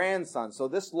and your grandsons. So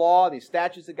this law, these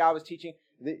statutes that God was teaching,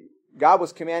 God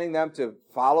was commanding them to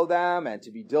follow them and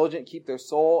to be diligent, keep their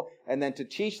soul, and then to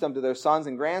teach them to their sons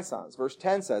and grandsons. Verse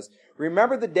 10 says,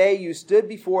 remember the day you stood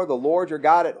before the Lord your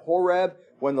God at Horeb,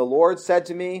 when the Lord said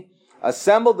to me,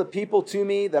 assemble the people to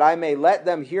me, that I may let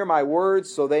them hear my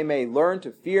words, so they may learn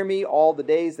to fear me all the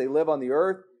days they live on the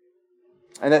earth,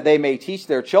 and that they may teach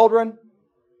their children.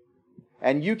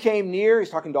 And you came near, he's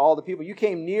talking to all the people, you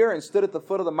came near and stood at the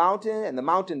foot of the mountain, and the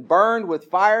mountain burned with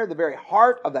fire, the very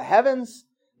heart of the heavens,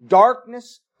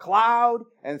 darkness, cloud,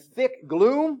 and thick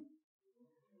gloom.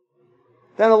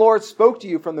 Then the Lord spoke to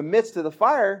you from the midst of the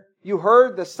fire. You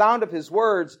heard the sound of his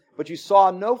words, but you saw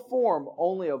no form,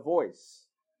 only a voice.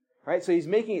 Right? So he's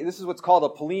making, this is what's called a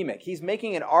polemic. He's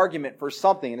making an argument for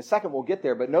something. In a second we'll get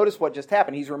there, but notice what just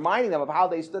happened. He's reminding them of how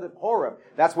they stood at Horeb.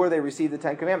 That's where they received the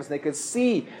Ten Commandments. And they could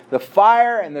see the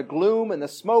fire and the gloom and the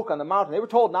smoke on the mountain. They were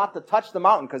told not to touch the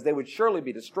mountain because they would surely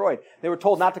be destroyed. They were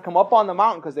told not to come up on the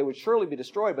mountain because they would surely be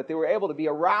destroyed, but they were able to be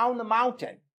around the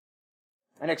mountain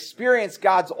and experience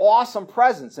God's awesome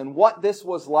presence and what this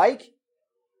was like.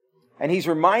 And he's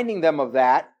reminding them of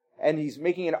that, and he's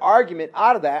making an argument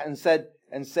out of that and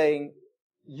saying,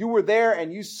 you were there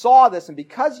and you saw this, and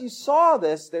because you saw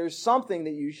this, there's something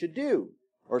that you should do,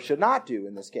 or should not do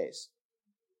in this case.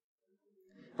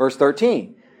 Verse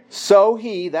 13, so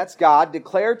he, that's God,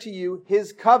 declared to you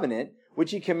his covenant,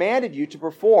 which he commanded you to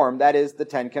perform, that is, the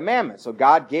Ten Commandments. So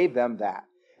God gave them that.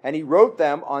 And he wrote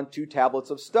them on 2 tablets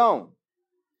of stone.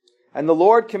 And the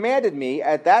Lord commanded me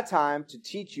at that time to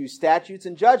teach you statutes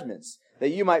and judgments, that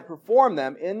you might perform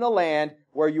them in the land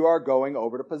where you are going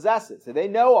over to possess it. So they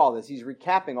know all this. He's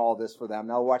recapping all this for them.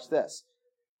 Now watch this.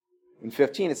 In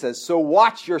 15 it says, so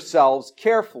watch yourselves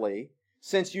carefully,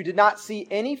 since you did not see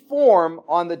any form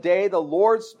on the day the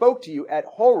Lord spoke to you at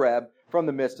Horeb from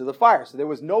the midst of the fire. So there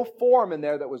was no form in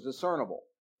there that was discernible.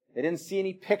 They didn't see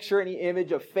any picture, any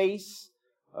image of face,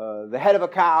 the head of a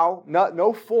cow.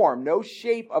 No form, no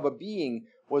shape of a being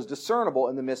was discernible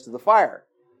in the midst of the fire.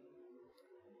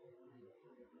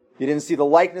 You didn't see the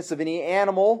likeness of any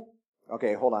animal.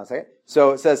 Okay, hold on a second.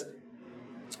 So it says,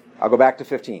 I'll go back to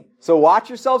 15. So watch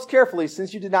yourselves carefully,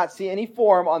 since you did not see any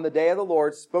form on the day of the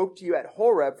Lord spoke to you at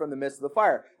Horeb from the midst of the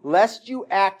fire, lest you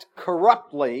act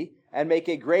corruptly and make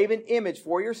a graven image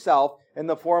for yourself in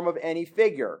the form of any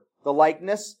figure, the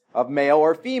likeness of male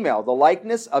or female, the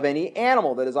likeness of any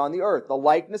animal that is on the earth, the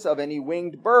likeness of any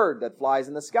winged bird that flies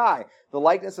in the sky, the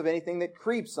likeness of anything that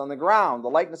creeps on the ground, the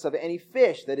likeness of any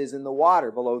fish that is in the water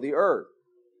below the earth.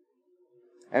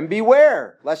 And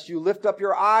beware, lest you lift up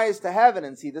your eyes to heaven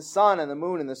and see the sun and the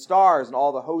moon and the stars and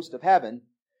all the host of heaven,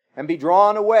 and be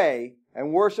drawn away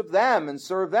and worship them and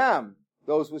serve them,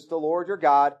 those which the Lord your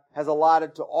God has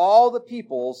allotted to all the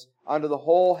peoples under the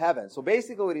whole heaven. So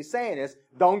basically what he's saying is,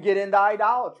 don't get into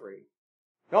idolatry.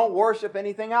 Don't worship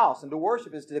anything else. And to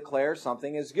worship is to declare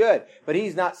something is good. But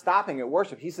he's not stopping at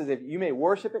worship. He says if you may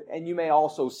worship it and you may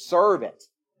also serve it.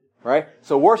 Right?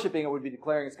 So worshiping it would be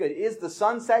declaring it's good. Is the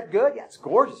sunset good? Yeah, it's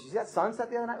gorgeous. You see that sunset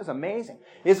the other night? It was amazing.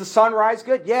 Is the sunrise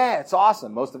good? Yeah, it's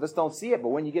awesome. Most of us don't see it, but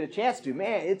when you get a chance to,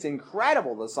 man, it's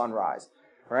incredible, the sunrise.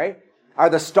 Right? Are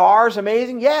the stars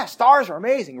amazing? Yeah, stars are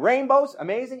amazing. Rainbows,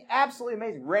 amazing. Absolutely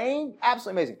amazing. Rain,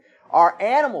 absolutely amazing. Are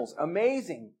animals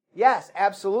amazing? Yes,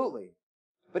 absolutely.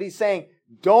 But he's saying,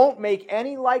 don't make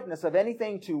any likeness of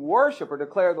anything to worship or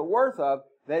declare the worth of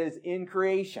that is in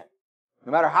creation.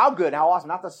 No matter how good and how awesome,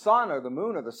 not the sun or the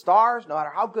moon or the stars, no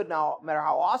matter how good, no matter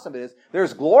how awesome it is,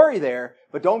 there's glory there,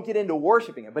 but don't get into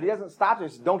worshiping it. But he doesn't stop there.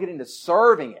 He says, don't get into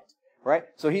serving it. Right?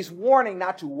 So he's warning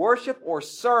not to worship or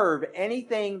serve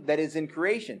anything that is in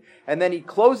creation. And then he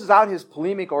closes out his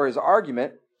polemic or his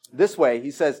argument this way.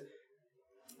 He says,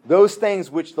 those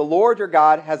things which the Lord your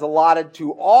God has allotted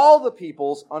to all the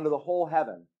peoples under the whole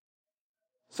heaven.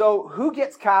 So who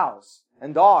gets cows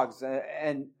and dogs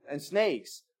and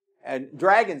snakes and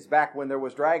dragons back when there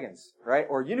was dragons, right?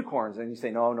 Or unicorns. And you say,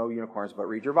 no unicorns, but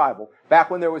read your Bible. Back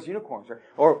when there was unicorns, right?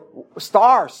 Or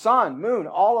stars, sun, moon,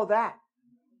 all of that.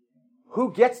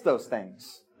 Who gets those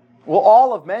things? Well,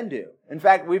 all of men do. In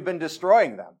fact, we've been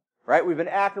destroying them, right? We've been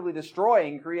actively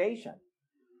destroying creation.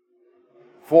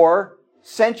 For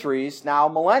centuries, now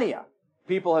millennia,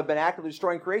 people have been actively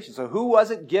destroying creation. So who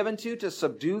was it given to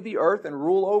subdue the earth and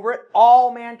rule over it?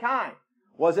 All mankind.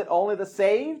 Was it only the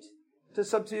saved to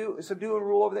subdue and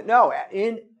rule over it? No.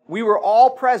 We were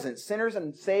all present, sinners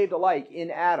and saved alike, in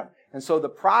Adam. And so the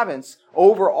province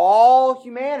over all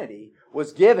humanity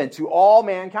was given to all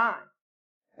mankind.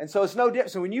 And so it's no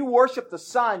different. So when you worship the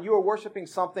Son, you are worshiping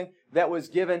something that was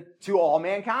given to all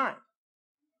mankind.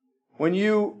 When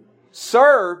you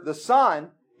serve the Son,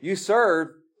 you serve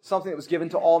something that was given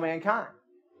to all mankind.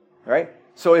 Right?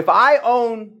 So if I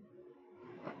own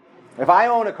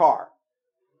a car,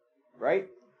 right?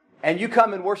 And you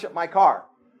come and worship my car,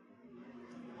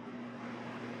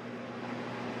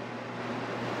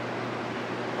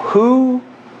 who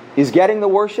is getting the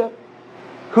worship?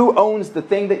 Who owns the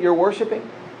thing that you're worshiping?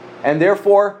 And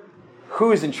therefore,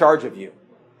 who is in charge of you?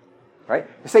 Right?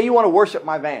 Say you want to worship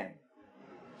my van.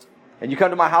 And you come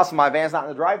to my house and my van's not in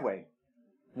the driveway. And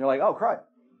you're like, oh, crud.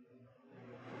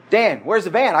 Dan, where's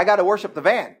the van? I got to worship the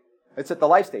van. It's at the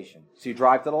life station. So you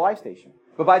drive to the life station.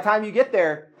 But by the time you get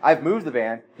there, I've moved the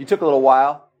van. You took a little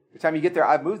while. By the time you get there,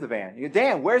 I've moved the van. You go,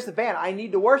 Dan, where's the van? I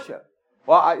need to worship.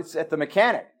 Well, it's at the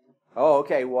mechanic. Oh,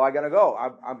 okay. Well, I got to go.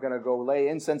 I'm going to go lay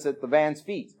incense at the van's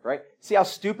feet. Right? See how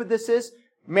stupid this is?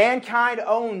 Mankind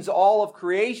owns all of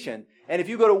creation. And if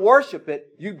you go to worship it,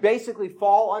 you basically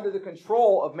fall under the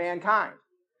control of mankind.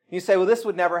 You say, well, this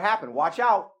would never happen. Watch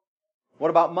out.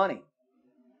 What about money?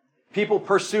 People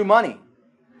pursue money.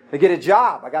 They get a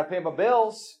job. I got to pay my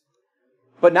bills.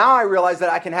 But now I realize that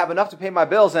I can have enough to pay my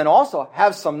bills and also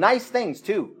have some nice things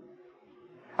too.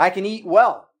 I can eat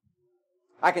well.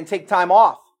 I can take time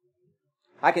off.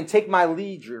 I can take my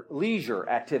leisure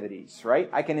activities, right?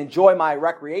 I can enjoy my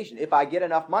recreation. If I get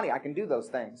enough money, I can do those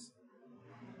things.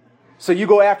 So you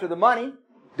go after the money,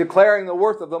 declaring the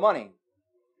worth of the money.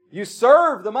 You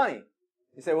serve the money.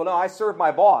 You say, well, no, I serve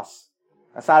my boss.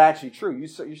 That's not actually true.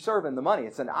 You're serving the money.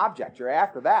 It's an object. You're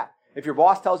after that. If your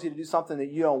boss tells you to do something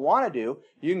that you don't want to do,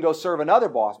 you can go serve another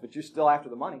boss, but you're still after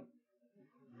the money.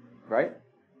 Right?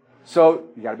 So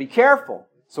you got to be careful.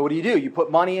 So what do? You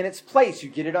put money in its place. You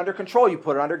get it under control. You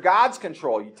put it under God's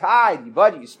control. You tithe, you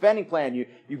budget, you spending plan.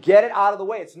 You get it out of the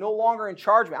way. It's no longer in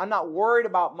charge of me. I'm not worried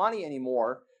about money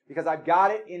anymore because I've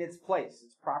got it in its place,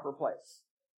 its proper place.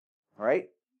 All right?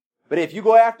 But if you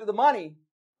go after the money,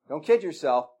 don't kid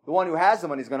yourself, the one who has the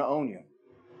money is going to own you.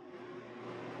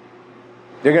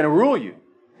 They're going to rule you.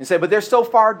 And say, but they're so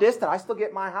far distant. I still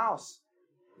get my house.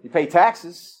 You pay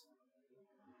taxes.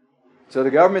 So the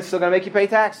government's still going to make you pay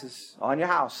taxes on your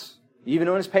house. Even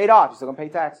when it's paid off, you're still going to pay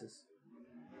taxes.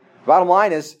 Bottom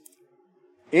line is,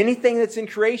 anything that's in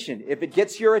creation, if it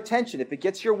gets your attention, if it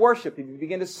gets your worship, if you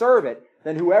begin to serve it,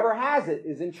 then whoever has it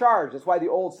is in charge. That's why the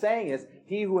old saying is,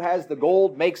 he who has the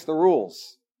gold makes the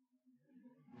rules.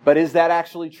 But is that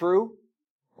actually true?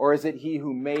 Or is it he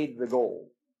who made the gold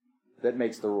that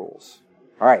makes the rules?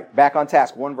 All right, back on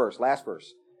task. One verse, last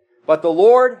verse. But the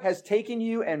Lord has taken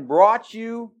you and brought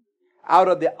you out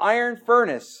of the iron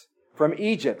furnace from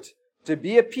Egypt to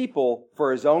be a people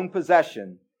for his own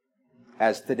possession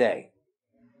as today.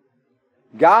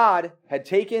 God had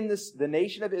taken the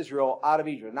nation of Israel out of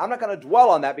Egypt. Now, I'm not going to dwell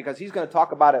on that because he's going to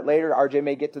talk about it later. RJ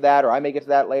may get to that, or I may get to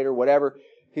that later, whatever.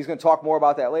 He's going to talk more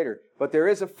about that later. But there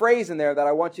is a phrase in there that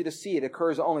I want you to see. It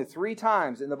occurs only 3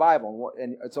 times in the Bible.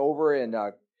 And it's over in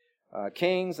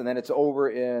Kings, and then it's over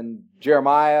in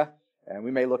Jeremiah. And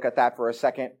we may look at that for a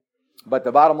second. But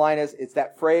the bottom line is, it's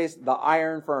that phrase, the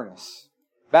iron furnace.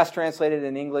 Best translated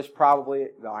in English, probably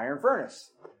the iron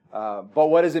furnace. But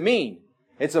what does it mean?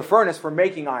 It's a furnace for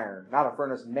making iron, not a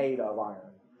furnace made of iron.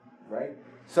 Right?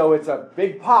 So it's a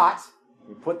big pot.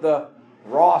 You put the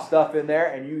raw stuff in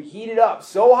there and you heat it up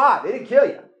so hot, it'll kill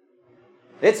you.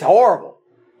 It's horrible.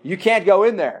 You can't go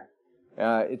in there.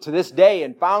 To this day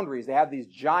in foundries, they have these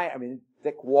giant,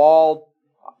 thick-walled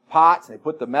pots. They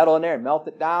put the metal in there and melt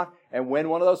it down. And when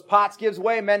one of those pots gives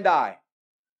way, men die.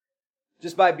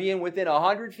 Just by being within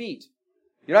 100 feet.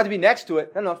 You don't have to be next to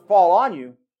it. It doesn't fall on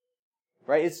you.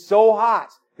 Right? It's so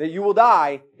hot. that you will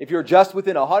die if you're just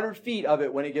within 100 feet of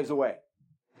it when it gives away.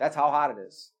 That's how hot it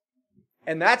is.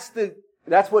 And that's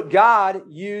what God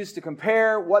used to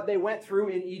compare what they went through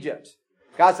in Egypt.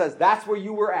 God says, that's where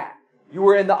you were at. You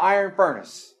were in the iron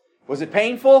furnace. Was it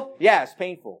painful? Yes,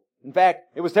 painful. In fact,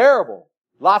 it was terrible.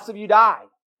 Lots of you died.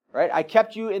 Right? I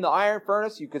kept you in the iron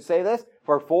furnace, you could say this,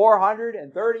 for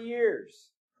 430 years.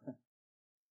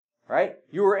 Right?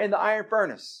 You were in the iron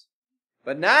furnace.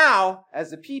 But now,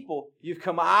 as a people, you've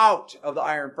come out of the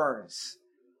iron furnace.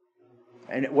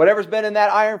 And whatever's been in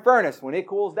that iron furnace, when it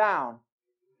cools down,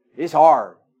 it's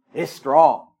hard. It's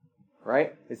strong.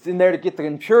 Right? It's in there to get the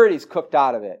impurities cooked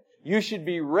out of it. You should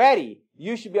be ready.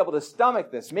 You should be able to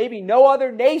stomach this. Maybe no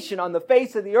other nation on the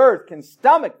face of the earth can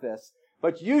stomach this,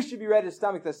 but you should be ready to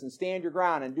stomach this and stand your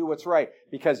ground and do what's right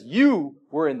because you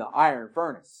were in the iron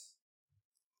furnace.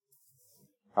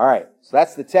 All right, so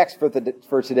that's the text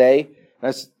for today.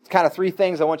 There's kind of three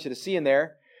things I want you to see in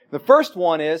there. The first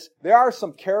one is there are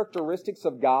some characteristics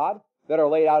of God that are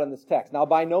laid out in this text. Now,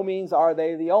 by no means are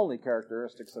they the only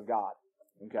characteristics of God.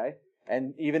 Okay?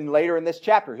 And even later in this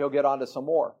chapter, he'll get onto some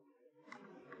more.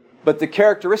 But the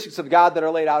characteristics of God that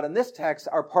are laid out in this text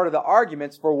are part of the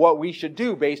arguments for what we should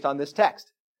do based on this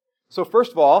text. So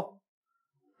first of all,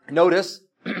 notice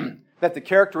that the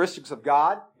characteristics of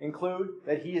God include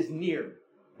that He is near.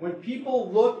 When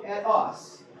people look at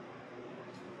us,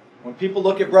 when people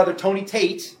look at Brother Tony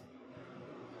Tate,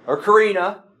 or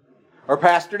Karina, or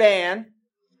Pastor Dan,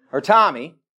 or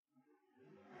Tommy,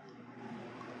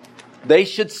 they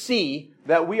should see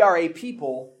that we are a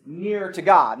people near to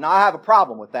God. Now, I have a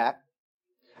problem with that.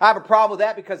 I have a problem with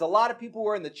that because a lot of people who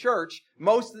are in the church,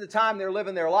 most of the time they're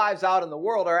living their lives out in the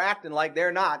world, are acting like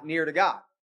they're not near to God.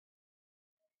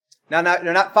 Now,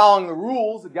 they're not following the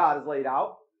rules that God has laid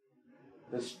out,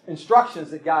 the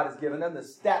instructions that God has given them, the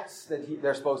steps that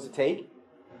they're supposed to take.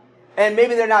 And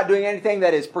maybe they're not doing anything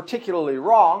that is particularly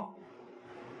wrong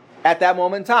at that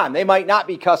moment in time. They might not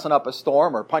be cussing up a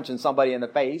storm or punching somebody in the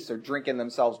face or drinking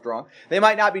themselves drunk. They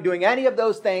might not be doing any of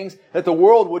those things that the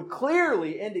world would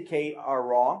clearly indicate are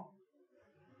wrong.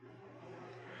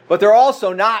 But they're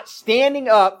also not standing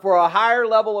up for a higher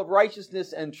level of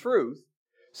righteousness and truth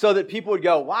so that people would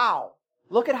go, wow,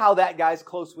 look at how that guy's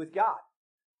close with God.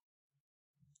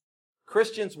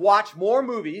 Christians watch more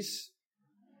movies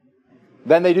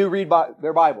than they do read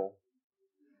their Bible.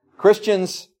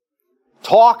 Christians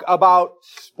talk about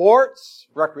sports,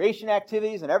 recreation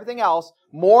activities, and everything else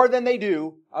more than they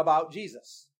do about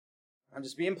Jesus. I'm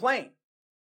just being plain.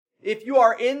 If you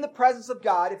are in the presence of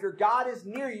God, if your God is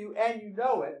near you and you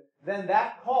know it, then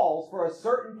that calls for a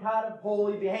certain kind of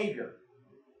holy behavior.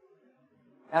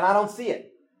 And I don't see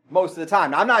it most of the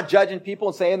time. Now, I'm not judging people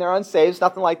and saying they're unsaved,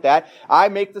 nothing like that. I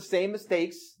make the same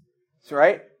mistakes,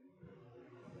 right?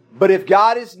 But if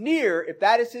God is near, if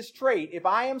that is His trait, if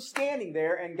I am standing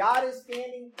there and God is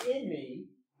standing in me,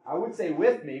 I would say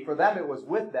with me, for them it was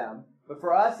with them, but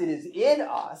for us it is in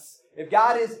us. If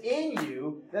God is in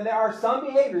you, then there are some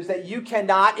behaviors that you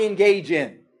cannot engage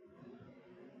in.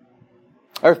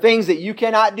 There are things that you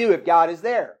cannot do if God is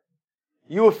there.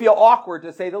 You will feel awkward,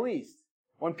 to say the least.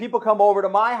 When people come over to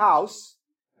my house,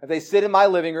 if they sit in my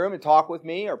living room and talk with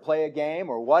me or play a game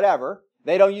or whatever,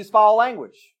 they don't use foul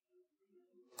language.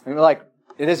 And we're like,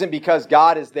 it isn't because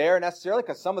God is there necessarily,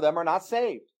 because some of them are not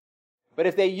saved. But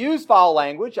if they use foul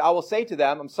language, I will say to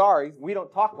them, I'm sorry, we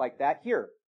don't talk like that here.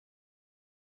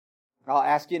 I'll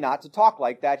ask you not to talk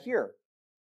like that here.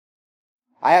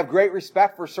 I have great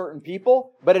respect for certain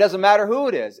people, but it doesn't matter who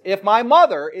it is. If my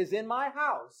mother is in my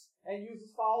house and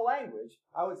uses foul language,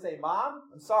 I would say, Mom,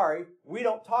 I'm sorry, we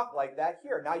don't talk like that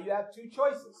here. Now you have two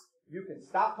choices. You can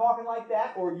stop talking like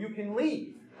that or you can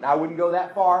leave. Now, I wouldn't go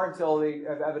that far until they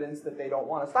have evidence that they don't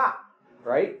want to stop,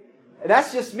 right? And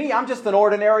that's just me. I'm just an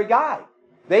ordinary guy.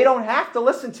 They don't have to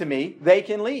listen to me. They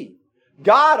can leave.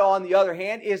 God, on the other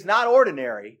hand, is not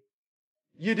ordinary.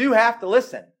 You do have to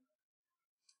listen,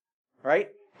 right?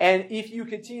 And if you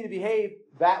continue to behave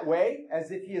that way,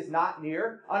 as if He is not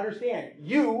near, understand,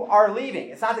 you are leaving.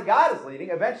 It's not that God is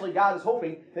leaving. Eventually, God is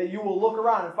hoping that you will look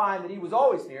around and find that He was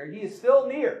always near. He is still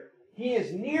near. He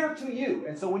is near to you.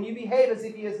 And so when you behave as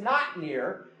if He is not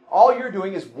near, all you're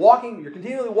doing is walking, you're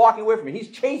continually walking away from Him. He's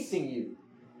chasing you.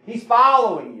 He's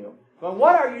following you. But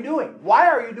what are you doing? Why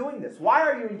are you doing this? Why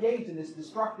are you engaged in this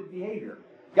destructive behavior?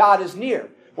 God is near.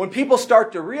 When people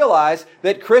start to realize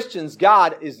that Christians,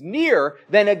 God is near,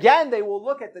 then again they will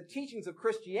look at the teachings of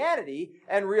Christianity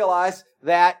and realize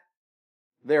that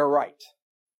they're right.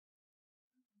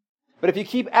 But if you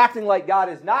keep acting like God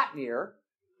is not near,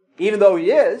 even though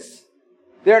He is,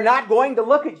 they're not going to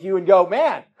look at you and go,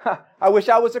 man, I wish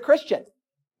I was a Christian.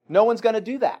 No one's going to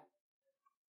do that.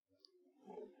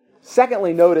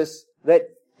 Secondly, notice that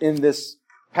in this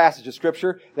passage of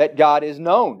Scripture that God is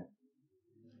known.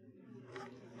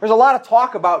 There's a lot of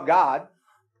talk about God,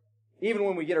 even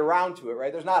when we get around to it,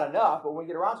 right? There's not enough, but when we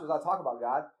get around to it, there's a lot of talk about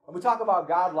God. And we talk about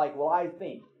God like, well, I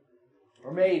think,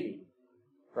 or maybe,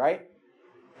 right?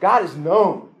 God is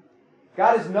known.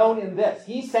 God is known in this.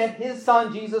 He sent His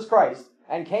Son, Jesus Christ,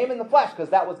 and came in the flesh,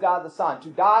 because that was God the Son, to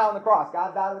die on the cross.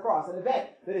 God died on the cross, an event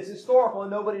that is historical and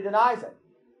nobody denies it.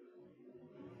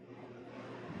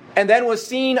 And then was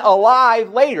seen alive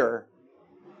later,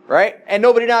 right? And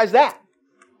nobody denies that.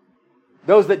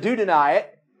 Those that do deny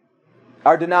it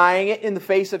are denying it in the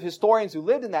face of historians who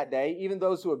lived in that day, even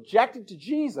those who objected to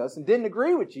Jesus and didn't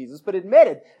agree with Jesus, but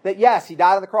admitted that yes, He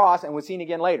died on the cross and was seen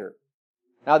again later.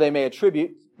 Now they may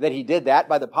attribute that He did that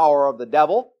by the power of the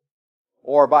devil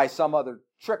or by some other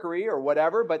trickery or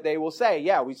whatever, but they will say,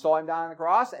 yeah, we saw Him die on the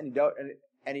cross and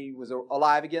He was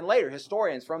alive again later.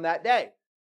 Historians from that day.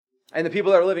 And the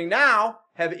people that are living now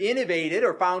have innovated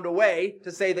or found a way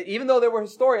to say that even though there were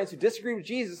historians who disagreed with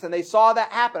Jesus and they saw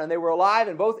that happen and they were alive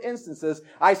in both instances,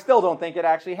 I still don't think it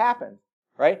actually happened.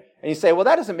 Right? And you say, well,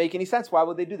 that doesn't make any sense. Why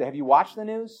would they do that? Have you watched the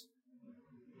news?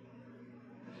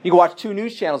 You can watch two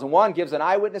news channels, and one gives an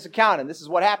eyewitness account, and this is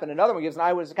what happened. Another one gives an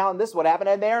eyewitness account, and this is what happened,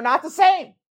 and they are not the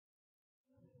same.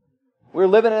 We're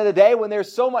living in a day when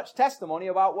there's so much testimony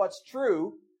about what's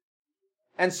true,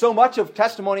 and so much of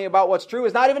testimony about what's true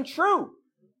is not even true.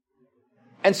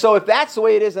 And so if that's the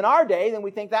way it is in our day, then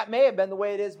we think that may have been the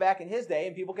way it is back in His day,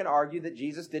 and people can argue that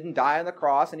Jesus didn't die on the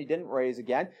cross and He didn't raise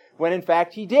again, when in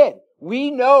fact He did. We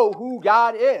know who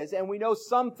God is, and we know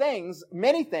some things,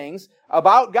 many things,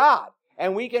 about God.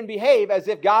 And we can behave as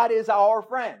if God is our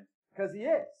friend, because He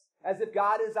is. As if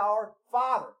God is our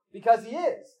Father, because He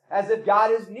is. As if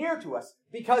God is near to us,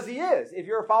 because He is. If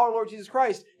you're a follower of Lord Jesus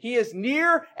Christ, He is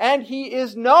near and He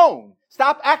is known.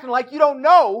 Stop acting like you don't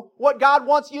know what God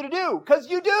wants you to do, because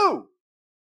you do.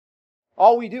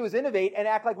 All we do is innovate and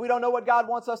act like we don't know what God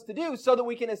wants us to do so that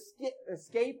we can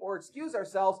escape or excuse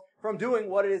ourselves from doing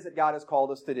what it is that God has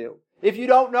called us to do. If you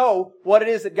don't know what it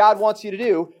is that God wants you to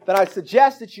do, then I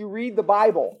suggest that you read the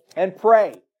Bible and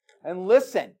pray and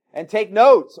listen and take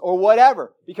notes or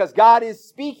whatever, because God is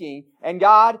speaking and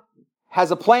God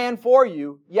has a plan for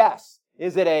you. Yes.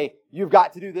 Is it a, you've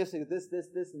got to do this, and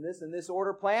this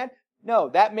order plan? No,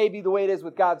 that may be the way it is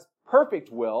with God's perfect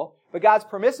will, but God's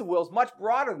permissive will is much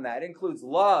broader than that. It includes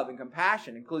love and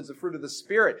compassion. It includes the fruit of the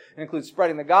Spirit. It includes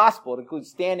spreading the gospel. It includes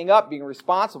standing up, being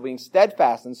responsible, being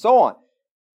steadfast, and so on.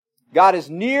 God is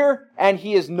near and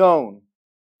He is known.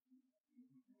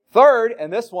 Third,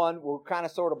 and this one will kind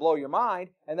of sort of blow your mind,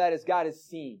 and that is God is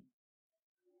seen.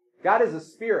 God is a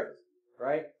spirit,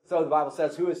 right? So the Bible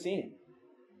says, who has seen Him?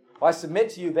 Well, I submit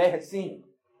to you, they had seen Him.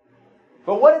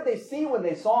 But what did they see when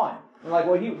they saw Him? They're like,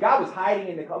 well, God was hiding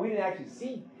in the cloud. We didn't actually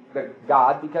see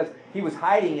God because He was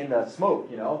hiding in the smoke,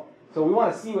 you know. So we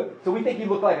want to see so we think He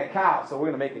looked like a cow. So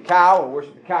we're going to make a cow and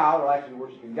worship the cow. We're actually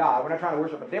worshiping God. We're not trying to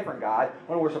worship a different God.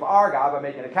 We're going to worship our God by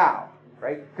making a cow,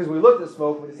 right? Because we looked at the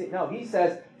smoke and we see, no, He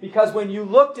says, because when you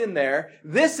looked in there,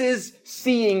 this is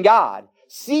seeing God.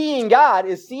 Seeing God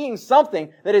is seeing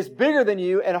something that is bigger than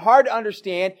you and hard to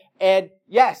understand and,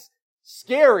 yes,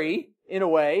 scary in a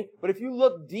way, but if you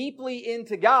look deeply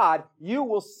into God, you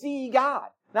will see God.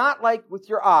 Not like with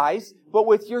your eyes, but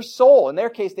with your soul. In their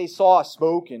case, they saw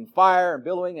smoke and fire and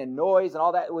billowing and noise and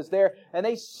all that was there, and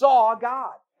they saw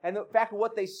God. And the fact of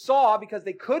what they saw, because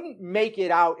they couldn't make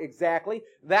it out exactly,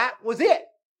 that was it.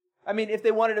 I mean, if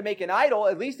they wanted to make an idol,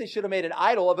 at least they should have made an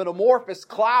idol of an amorphous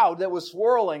cloud that was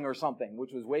swirling or something,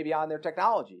 which was way beyond their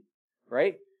technology,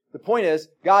 right? The point is,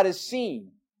 God is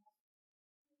seen.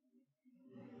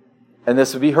 And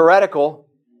this would be heretical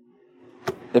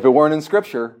if it weren't in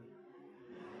Scripture.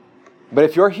 But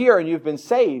if you're here and you've been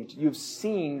saved, you've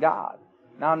seen God.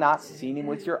 Now, not seen Him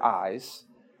with your eyes,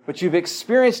 but you've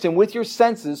experienced Him with your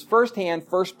senses, firsthand,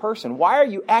 first person. Why are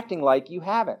you acting like you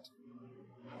haven't?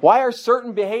 Why are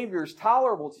certain behaviors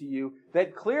tolerable to you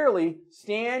that clearly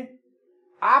stand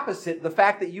opposite the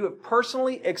fact that you have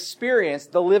personally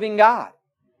experienced the living God?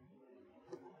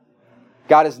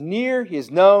 God is near, He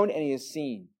is known, and He is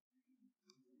seen.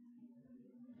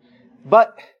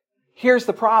 But here's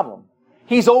the problem.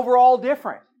 He's overall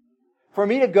different. For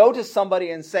me to go to somebody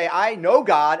and say, I know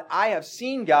God, I have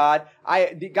seen God,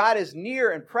 God is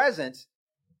near and present,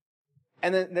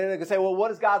 and then they can say, well, what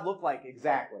does God look like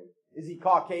exactly? Is He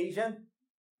Caucasian?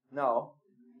 No.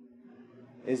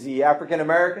 Is He African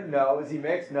American? No. Is He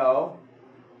mixed? No.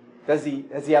 Does he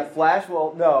have flesh?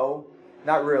 Well, no,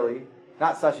 not really.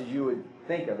 Not such as you would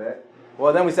think of it.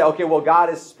 Well, then we say, okay, well, God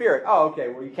is spirit. Oh, okay,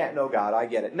 well, you can't know God. I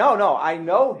get it. No, I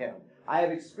know Him. I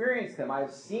have experienced Him. I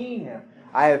have seen Him.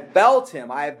 I have felt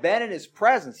Him. I have been in His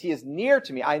presence. He is near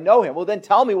to me. I know Him. Well, then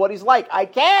tell me what He's like. I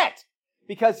can't,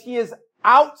 because He is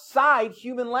outside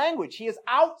human language. He is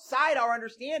outside our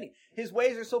understanding. His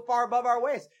ways are so far above our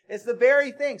ways. It's the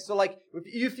very thing. So like,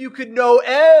 if you could know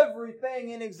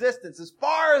everything in existence, as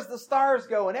far as the stars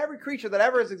go, and every creature that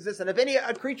ever has existed, if any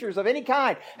creatures of any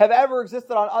kind have ever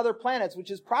existed on other planets,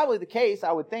 which is probably the case,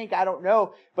 I would think, I don't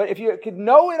know, but if you could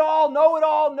know it all,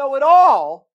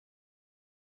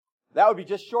 that would be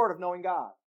just short of knowing God.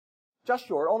 Just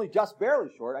short, only just barely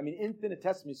short. I mean,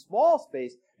 infinitesimally small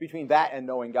space between that and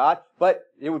knowing God, but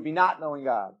it would be not knowing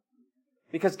God.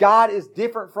 Because God is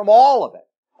different from all of it.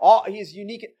 He is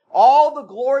unique. All the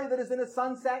glory that is in a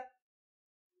sunset,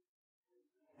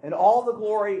 and all the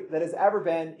glory that has ever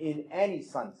been in any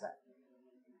sunset,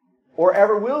 or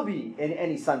ever will be in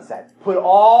any sunset, put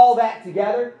all that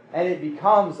together, and it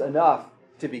becomes enough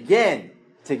to begin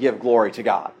to give glory to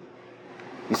God.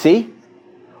 You see?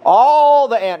 All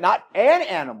the, not an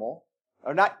animal,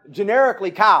 or not generically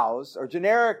cows, or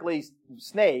generically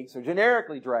snakes, or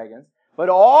generically dragons, but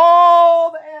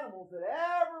all the animals that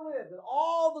ever lived, and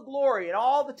all the glory, and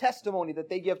all the testimony that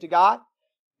they give to God,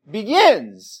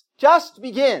 just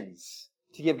begins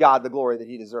to give God the glory that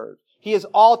He deserves. He is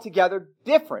altogether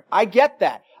different. I get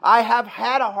that. I have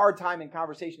had a hard time in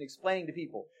conversation explaining to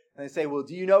people. And they say, well,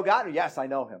 do you know God? Yes, I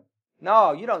know Him.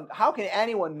 No, you don't. How can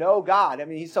anyone know God? I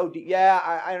mean, He's so deep. Yeah,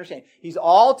 I understand. He's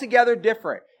altogether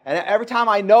different. And every time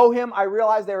I know Him, I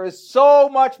realize there is so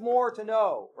much more to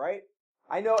know, right?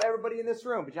 I know everybody in this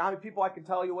room, but you know how many people I can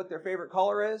tell you what their favorite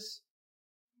color is?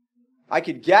 I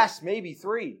could guess maybe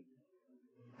 3.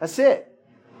 That's it.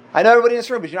 I know everybody in this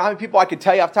room, but you know how many people I could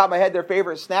tell you off the top of my head their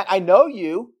favorite snack? I know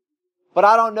you, but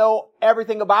I don't know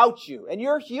everything about you. And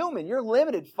you're human. You're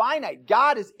limited, finite.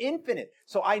 God is infinite.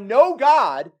 So I know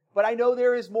God, but I know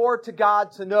there is more to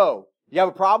God to know. You have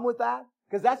a problem with that?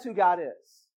 Because that's who God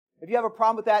is. If you have a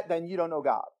problem with that, then you don't know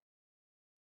God.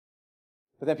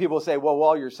 But then people will say, well,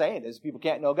 all you're saying is people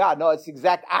can't know God. No, it's the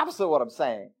exact opposite of what I'm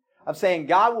saying. I'm saying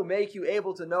God will make you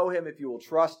able to know Him if you will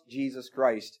trust Jesus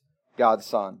Christ, God's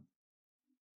Son.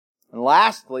 And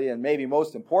lastly, and maybe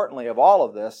most importantly of all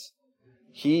of this,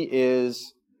 He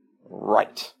is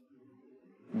right.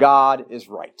 God is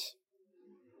right.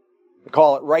 We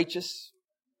call it righteous,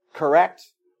 correct.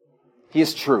 He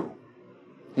is true.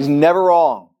 He's never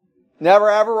wrong.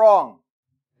 Never ever wrong.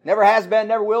 Never has been,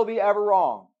 never will be ever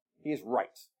wrong. He is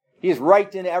right. He is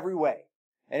right in every way.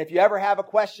 And if you ever have a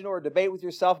question or a debate with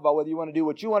yourself about whether you want to do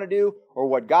what you want to do or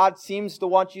what God seems to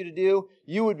want you to do,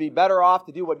 you would be better off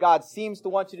to do what God seems to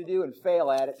want you to do and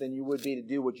fail at it than you would be to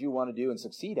do what you want to do and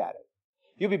succeed at it.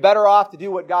 You'd be better off to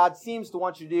do what God seems to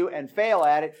want you to do and fail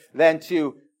at it than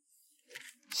to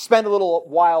spend a little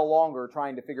while longer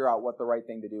trying to figure out what the right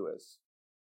thing to do is.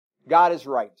 God is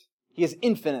right. He is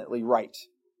infinitely right.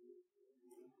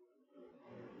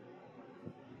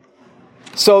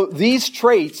 So these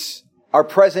traits are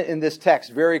present in this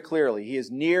text very clearly. He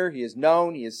is near, He is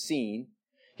known, He is seen.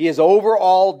 He is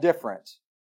overall different,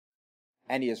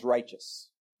 and He is righteous.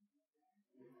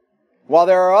 While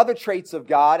there are other traits of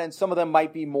God, and some of them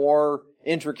might be more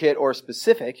intricate or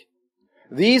specific,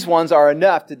 these ones are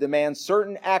enough to demand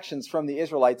certain actions from the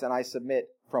Israelites, and I submit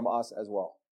from us as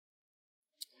well.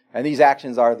 And these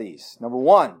actions are these. Number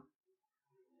 1,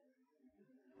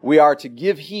 we are to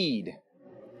give heed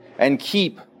and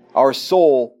keep our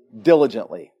soul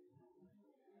diligently.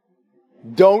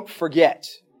 Don't forget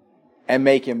and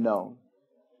make Him known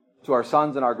to our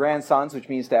sons and our grandsons, which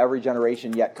means to every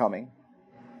generation yet coming.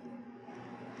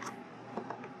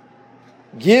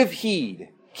 Give heed,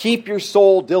 keep your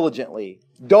soul diligently.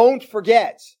 Don't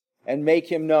forget and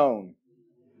make Him known.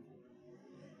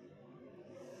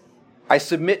 I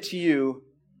submit to you,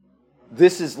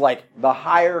 this is like the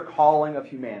higher calling of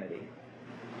humanity.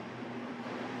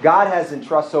 God has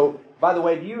entrusted. So, by the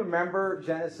way, do you remember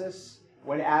Genesis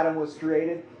when Adam was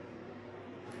created?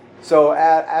 So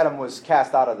Adam was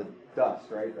cast out of the dust,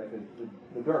 right? Like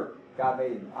the dirt. God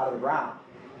made him out of the ground.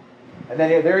 And then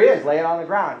there he is, laying on the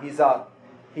ground. He's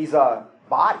a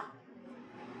body.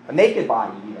 A naked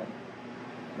body, even.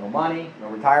 No money, no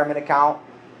retirement account,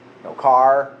 no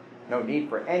car, no need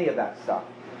for any of that stuff.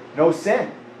 No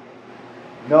sin.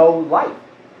 No life.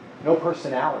 No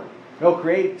personality. No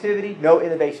creativity, no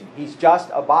innovation. He's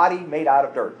just a body made out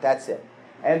of dirt. That's it.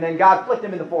 And then God flicked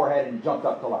him in the forehead and jumped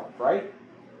up to life, right?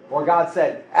 Or God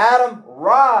said, Adam,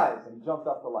 rise, and jumped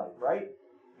up to life, right?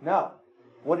 No.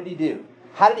 What did He do?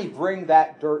 How did He bring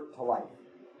that dirt to life?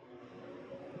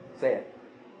 Say it.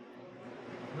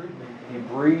 He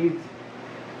breathed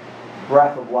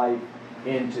breath of life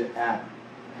into Adam.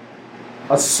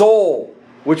 A soul,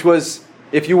 which was,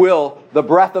 if you will, the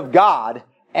breath of God,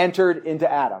 entered into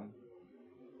Adam.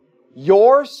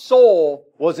 Your soul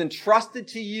was entrusted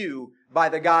to you by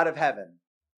the God of heaven.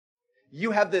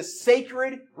 You have this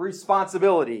sacred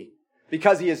responsibility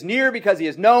because He is near, because He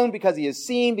is known, because He is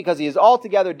seen, because He is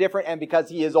altogether different, and because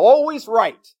He is always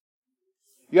right.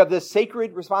 You have this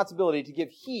sacred responsibility to give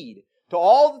heed to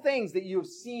all the things that you have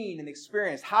seen and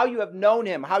experienced, how you have known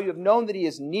Him, how you have known that He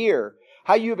is near,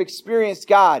 how you have experienced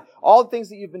God, all the things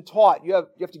that you've been taught. You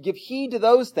have to give heed to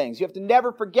those things. You have to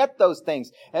never forget those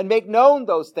things and make known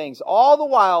those things, all the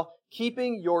while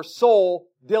keeping your soul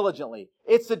diligently.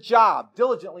 It's a job.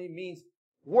 Diligently means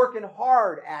working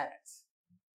hard at it.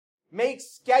 Make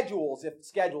schedules if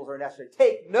schedules are necessary.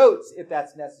 Take notes if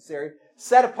that's necessary.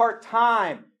 Set apart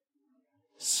time.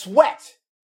 Sweat.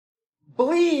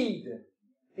 Bleed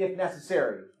if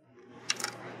necessary.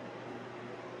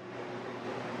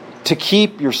 To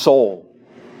keep your soul.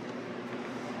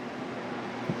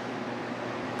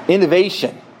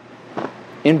 Innovation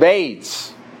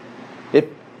invades.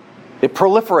 It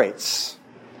proliferates.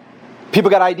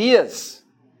 People got ideas.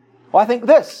 Well, I think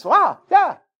this. Wow,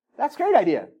 yeah, that's a great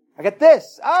idea. I got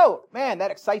this. Oh, man,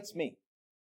 that excites me.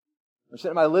 I was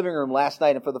sitting in my living room last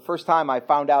night, and for the first time I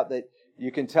found out that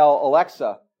you can tell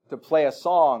Alexa to play a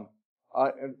song,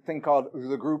 a thing called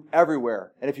the group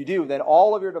Everywhere. And if you do, then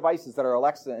all of your devices that are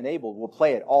Alexa enabled will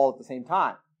play it all at the same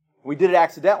time. We did it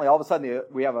accidentally. All of a sudden,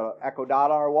 we have an Echo Dot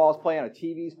on our walls playing, a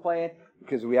TV's playing,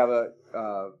 because we have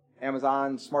a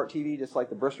Amazon smart TV, just like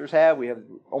the Bristers have. We have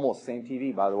almost the same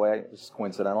TV, by the way. It's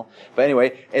coincidental. But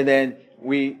anyway, and then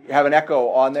we have an Echo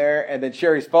on there, and then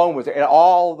Sherry's phone was there, and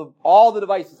all the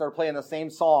devices started playing the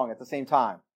same song at the same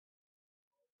time.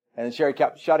 And then Sherry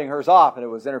kept shutting hers off, and it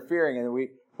was interfering, and we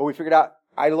figured out,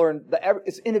 I learned that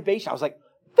it's innovation. I was like,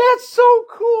 that's so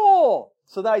cool!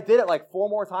 So then I did it like 4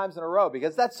 more times in a row,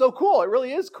 because that's so cool. It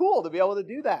really is cool to be able to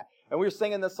do that. And we were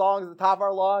singing the songs at the top of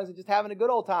our lungs and just having a good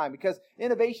old time, because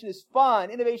innovation is fun,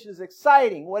 innovation is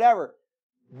exciting, whatever.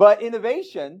 But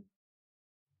innovation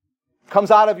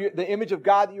comes out of the image of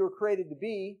God that you were created to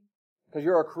be, because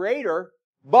you're a creator,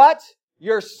 but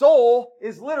your soul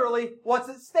is literally what's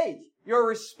at stake. Your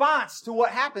response to what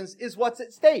happens is what's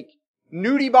at stake.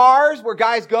 Nudie bars where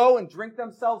guys go and drink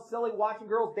themselves silly watching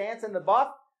girls dance in the buff,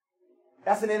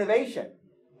 that's an innovation.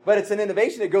 But it's an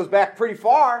innovation that goes back pretty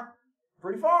far,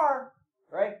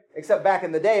 right? Except back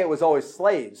in the day, it was always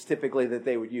slaves, typically, that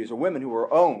they would use, or women who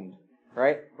were owned,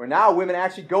 right? Where now women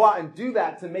actually go out and do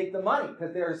that to make the money,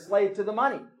 because they're a slave to the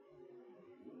money.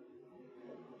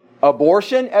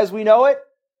 Abortion, as we know it,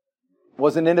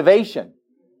 was an innovation.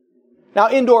 Now,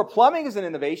 indoor plumbing is an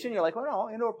innovation. You're like, oh no,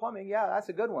 indoor plumbing, yeah, that's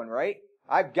a good one, right?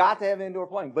 I've got to have indoor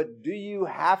plumbing. But do you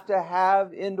have to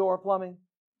have indoor plumbing?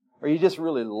 Or you just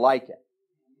really like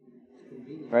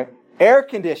it? Right? Air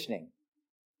conditioning.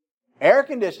 Air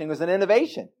conditioning was an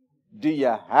innovation. Do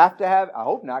you have to have it? I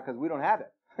hope not, because we don't have it.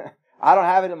 I don't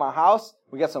have it in my house.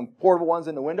 We got some portable ones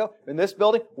in the window. In this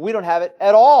building, we don't have it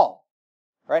at all.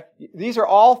 Right? These are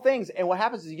all things, and what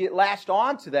happens is you get latched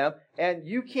on to them, and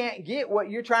you can't get what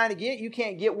you're trying to get. You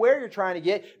can't get where you're trying to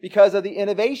get because of the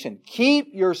innovation. Keep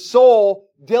your soul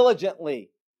diligently.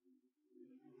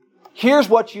 Here's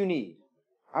what you need.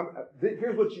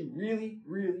 Here's what you really,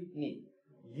 really need.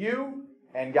 You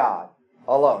and God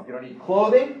alone. You don't need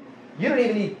clothing. You don't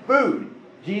even need food.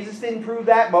 Jesus didn't prove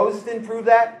that. Moses didn't prove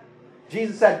that.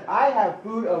 Jesus said, I have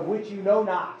food of which you know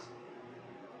not.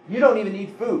 You don't even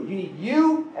need food. You need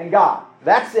you and God.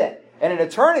 That's it. And in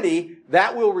eternity,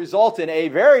 that will result in a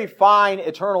very fine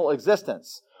eternal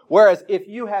existence. Whereas if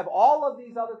you have all of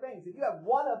these other things, if you have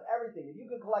one of everything, if you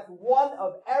can collect one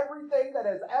of everything that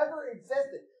has ever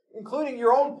existed, including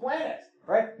your own planet,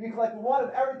 right? You collect one of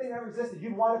everything that ever existed,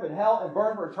 you'd wind up in hell and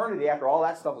burn for eternity after all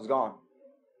that stuff is gone.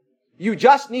 You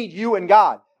just need you and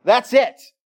God. That's it.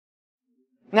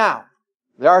 Now,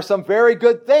 there are some very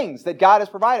good things that God has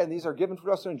provided, and these are given for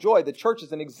us to enjoy. The church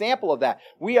is an example of that.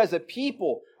 We as a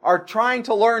people are trying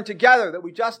to learn together that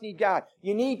we just need God.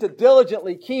 You need to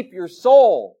diligently keep your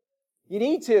soul. You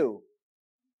need to.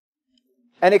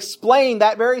 And explain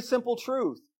that very simple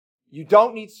truth. You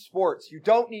don't need sports. You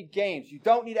don't need games. You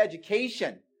don't need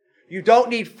education. You don't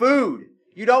need food.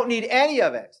 You don't need any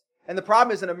of it. And the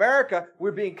problem is in America,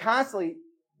 we're being constantly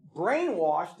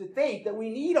brainwashed to think that we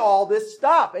need all this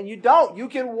stuff. And you don't. You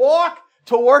can walk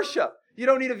to worship. You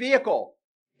don't need a vehicle.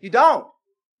 You don't.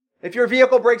 If your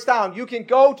vehicle breaks down, you can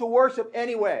go to worship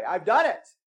anyway. I've done it.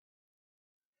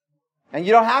 And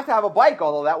you don't have to have a bike,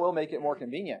 although that will make it more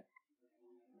convenient.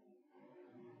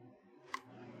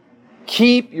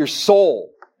 Keep your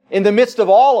soul in the midst of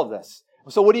all of this.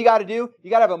 So what do? You got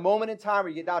to have a moment in time where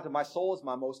you get down to my soul is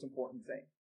my most important thing.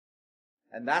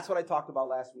 And that's what I talked about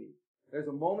last week. There's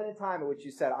a moment in time in which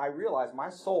you said, I realize my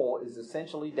soul is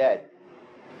essentially dead.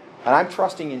 And I'm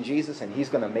trusting in Jesus and He's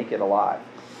going to make it alive.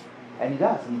 And He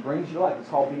does. He brings you to life. It's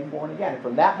called being born again. And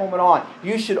from that moment on,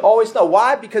 you should always know.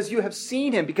 Why? Because you have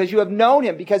seen Him. Because you have known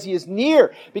Him. Because He is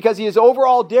near. Because He is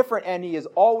overall different and He is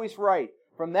always right.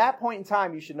 From that point in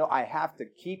time, you should know, I have to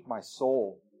keep my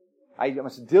soul. I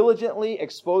must diligently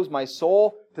expose my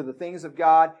soul to the things of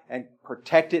God and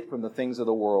protect it from the things of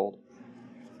the world.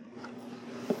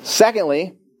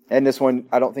 Secondly, and this one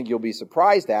I don't think you'll be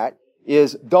surprised at,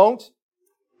 is don't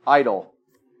idle.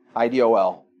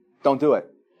 I-D-O-L. Don't do it.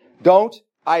 Don't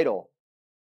idle.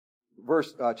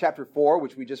 Chapter 4,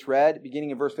 which we just read,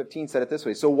 beginning in verse 15, said it this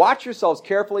way. So watch yourselves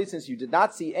carefully, since you did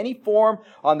not see any form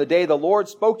on the day the Lord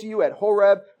spoke to you at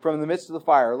Horeb from the midst of the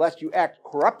fire, lest you act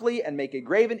corruptly and make a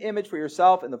graven image for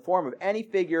yourself in the form of any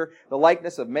figure, the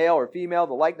likeness of male or female,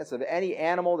 the likeness of any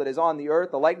animal that is on the earth,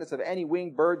 the likeness of any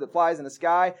winged bird that flies in the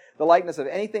sky, the likeness of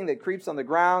anything that creeps on the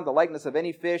ground, the likeness of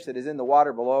any fish that is in the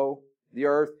water below the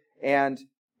earth, and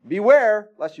beware,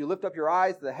 lest you lift up your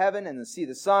eyes to the heaven and see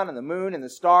the sun and the moon and the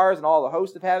stars and all the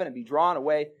host of heaven and be drawn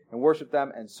away and worship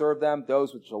them and serve them,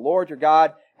 those which the Lord your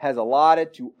God has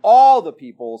allotted to all the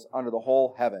peoples under the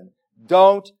whole heaven.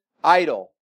 Don't idle.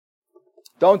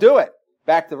 Don't do it.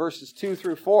 Back to verses 2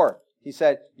 through 4. He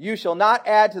said, you shall not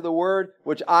add to the word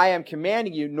which I am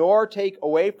commanding you, nor take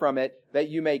away from it, that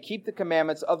you may keep the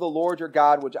commandments of the Lord your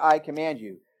God which I command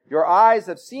you. Your eyes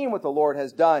have seen what the Lord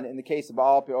has done in the case of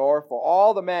Baal Peor. For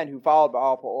all the men who followed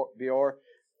Baal Peor,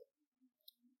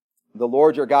 the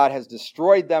Lord your God has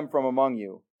destroyed them from among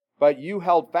you. But you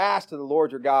held fast to the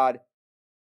Lord your God,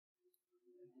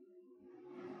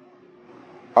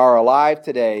 are alive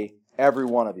today, every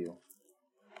one of you.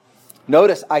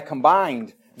 Notice I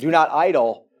combined do not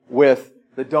idle with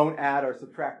the don't add or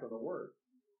subtract of the word.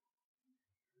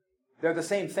 They're the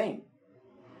same thing.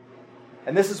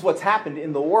 And this is what's happened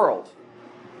in the world.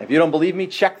 If you don't believe me,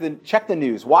 check the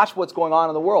news. Watch what's going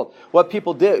on in the world. What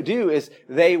people do is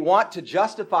they want to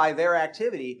justify their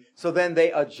activity, so then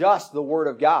they adjust the Word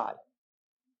of God.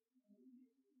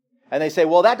 And they say,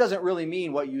 well, that doesn't really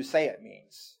mean what you say it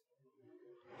means.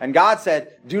 And God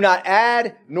said, do not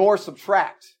add nor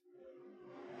subtract.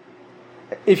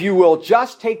 If you will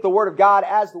just take the Word of God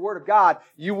as the Word of God,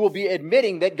 you will be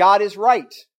admitting that God is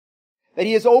right. That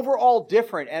He is overall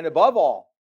different and above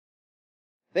all.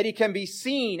 That He can be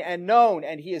seen and known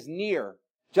and He is near.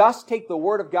 Just take the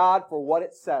Word of God for what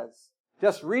it says.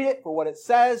 Just read it for what it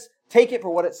says, take it for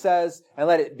what it says, and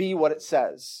let it be what it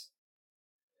says.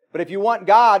 But if you want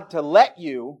God to let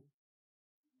you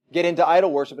get into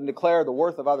idol worship and declare the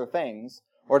worth of other things,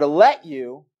 or to let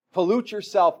you pollute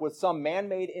yourself with some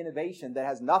man-made innovation that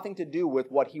has nothing to do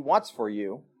with what He wants for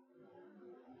you,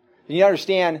 then you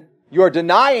understand you're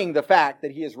denying the fact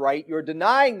that He is right. You're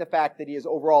denying the fact that He is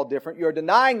overall different. You're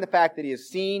denying the fact that He is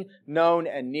seen, known,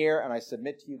 and near. And I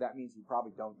submit to you, that means you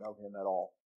probably don't know Him at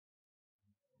all.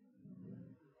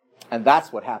 And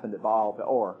that's what happened at Baal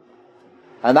Peor.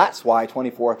 And that's why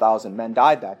 24,000 men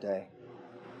died that day.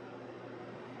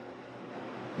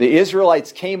 The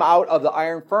Israelites came out of the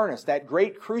iron furnace, that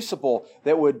great crucible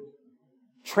that would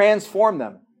transform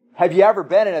them. Have you ever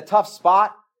been in a tough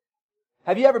spot?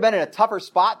 Have you ever been in a tougher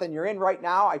spot than you're in right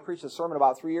now? I preached a sermon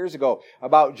about 3 years ago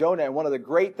about Jonah, and one of the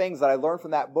great things that I learned from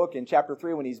that book in chapter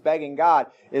 3 when he's begging God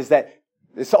is that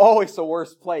it's always the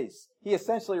worst place. He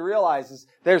essentially realizes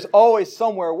there's always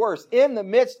somewhere worse. In the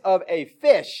midst of a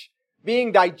fish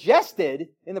being digested,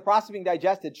 in the process of being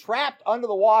digested, trapped under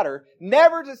the water,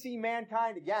 never to see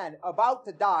mankind again, about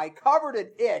to die, covered in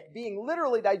ick, being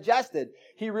literally digested,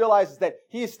 he realizes that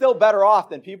he is still better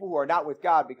off than people who are not with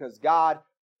God, because God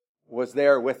was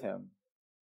there with him.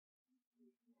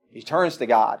 He turns to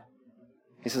God.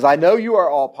 He says, I know you are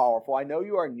all powerful. I know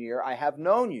you are near. I have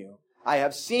known you. I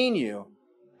have seen you.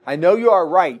 I know you are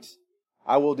right.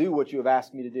 I will do what you have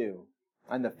asked me to do.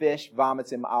 And the fish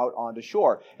vomits him out onto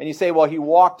shore. And you say, well, he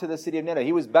walked to the city of Nineveh.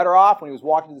 He was better off when he was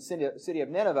walking to the city of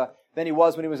Nineveh than he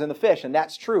was when he was in the fish. And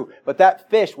that's true. But that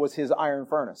fish was his iron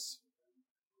furnace.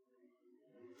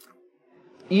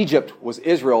 Egypt was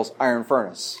Israel's iron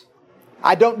furnace.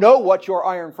 I don't know what your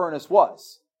iron furnace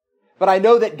was, but I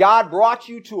know that God brought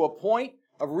you to a point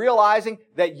of realizing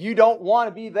that you don't want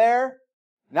to be there,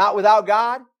 not without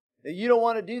God, that you don't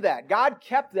want to do that. God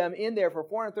kept them in there for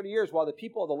 430 years while the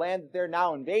people of the land that they're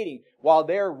now invading, while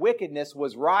their wickedness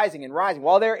was rising and rising,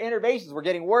 while their innovations were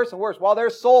getting worse and worse, while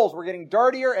their souls were getting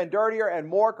dirtier and dirtier and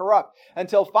more corrupt,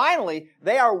 until finally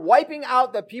they are wiping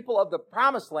out the people of the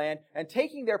promised land and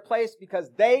taking their place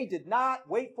because they did not,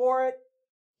 wait for it,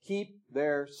 keep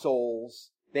their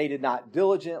souls. They did not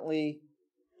diligently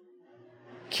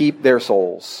keep their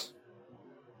souls.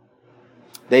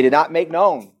 They did not make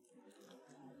known.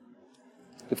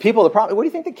 The people of the promise, where do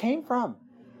you think they came from?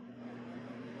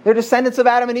 They're descendants of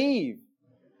Adam and Eve.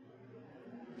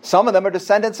 Some of them are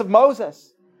descendants of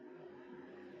Moses.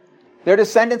 They're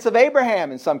descendants of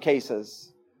Abraham in some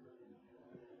cases.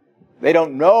 They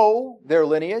don't know their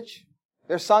lineage.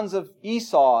 They're sons of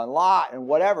Esau and Lot and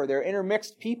whatever. They're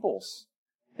intermixed peoples.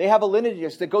 They have a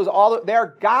lineage that goes they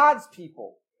are God's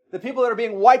people. The people that are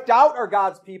being wiped out are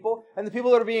God's people, and the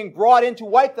people that are being brought in to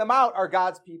wipe them out are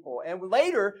God's people. And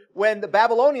later, when the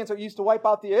Babylonians are used to wipe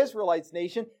out the Israelites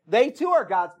nation, they too are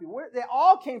God's people. They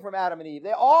all came from Adam and Eve.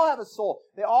 They all have a soul.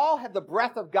 They all have the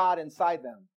breath of God inside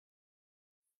them.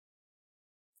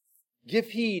 Give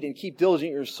heed and keep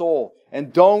diligent your soul,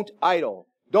 and don't idle.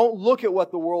 Don't look at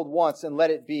what the world wants and let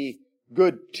it be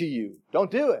good to you. Don't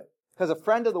do it, because a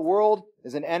friend of the world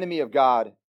is an enemy of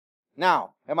God.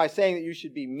 Now, am I saying that you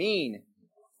should be mean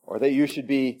or that you should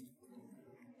be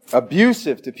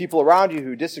abusive to people around you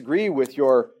who disagree with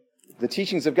the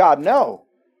teachings of God? No.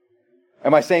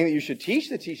 Am I saying that you should teach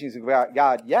the teachings of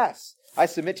God? Yes. I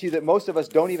submit to you that most of us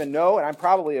don't even know, and I'm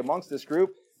probably amongst this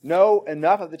group, know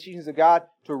enough of the teachings of God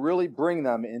to really bring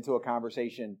them into a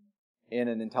conversation in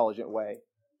an intelligent way.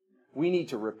 We need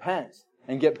to repent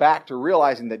and get back to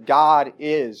realizing that God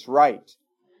is right.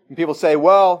 And people say,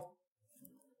 well,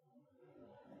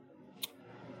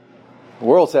 the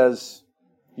world says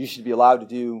you should be allowed to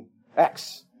do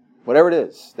X. Whatever it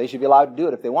is, they should be allowed to do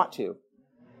it if they want to.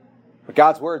 But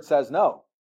God's Word says no.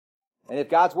 And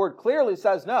if God's Word clearly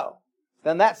says no,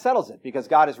 then that settles it, because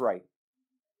God is right.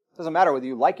 It doesn't matter whether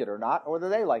you like it or not, or whether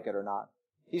they like it or not.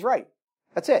 He's right.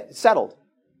 That's it. It's settled.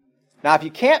 Now, if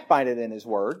you can't find it in His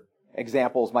Word,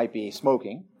 examples might be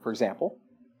smoking, for example,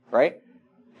 right?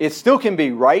 It still can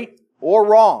be right or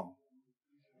wrong.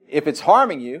 If it's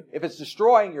harming you, if it's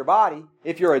destroying your body,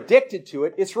 if you're addicted to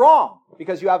it, it's wrong,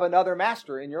 because you have another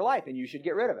master in your life and you should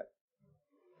get rid of it.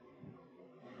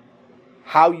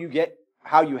 How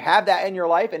you have that in your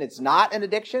life and it's not an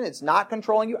addiction, it's not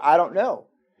controlling you, I don't know.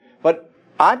 But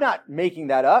I'm not making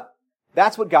that up.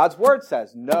 That's what God's Word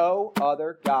says. No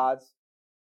other gods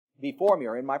before me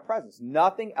or in my presence.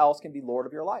 Nothing else can be Lord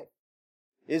of your life.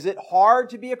 Is it hard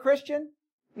to be a Christian?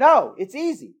 No, it's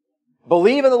easy.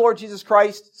 Believe in the Lord Jesus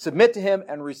Christ, submit to Him,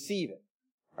 and receive it.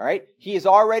 All right? He is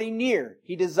already near.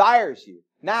 He desires you.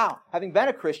 Now, having been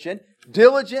a Christian,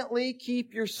 diligently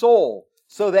keep your soul,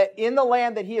 so that in the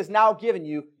land that He has now given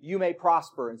you, you may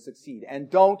prosper and succeed.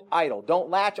 And don't idle. Don't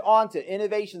latch on to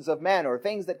innovations of men or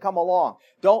things that come along.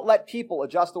 Don't let people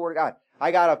adjust the Word of God.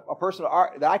 I got a person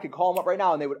that I could call them up right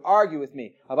now and they would argue with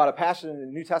me about a passage in the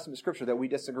New Testament Scripture that we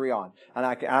disagree on. And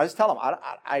I just tell them,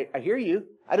 I hear you,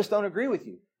 I just don't agree with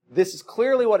you. This is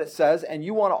clearly what it says, and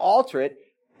you want to alter it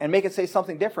and make it say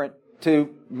something different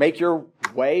to make your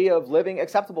way of living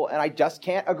acceptable. And I just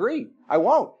can't agree. I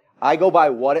won't. I go by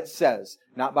what it says.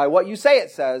 Not by what you say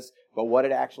it says, but what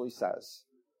it actually says.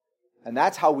 And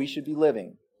that's how we should be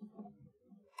living.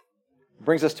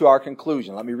 Brings us to our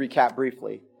conclusion. Let me recap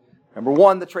briefly. Number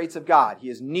one, the traits of God. He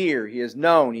is near, He is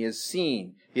known, He is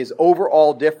seen, He is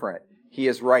overall different, He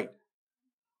is right.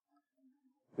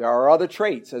 There are other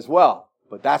traits as well.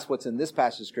 But that's what's in this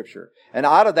passage of Scripture. And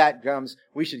out of that comes,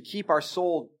 we should keep our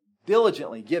soul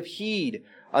diligently, give heed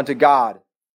unto God.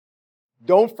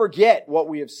 Don't forget what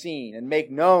we have seen and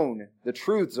make known the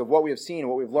truths of what we have seen and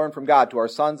what we've learned from God to our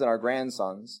sons and our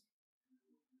grandsons.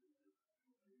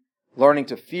 Learning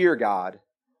to fear God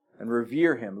and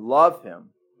revere Him, love Him.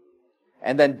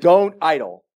 And then don't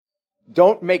idle.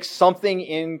 Don't make something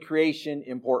in creation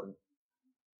important.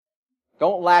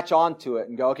 Don't latch on to it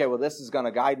and go, okay, well, this is going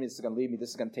to guide me, this is going to lead me, this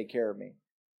is going to take care of me.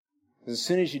 Because as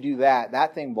soon as you do that,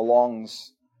 that thing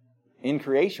belongs in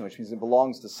creation, which means it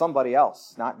belongs to somebody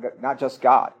else, not just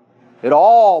God. It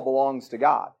all belongs to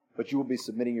God, but you will be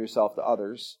submitting yourself to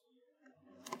others.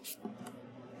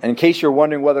 And in case you're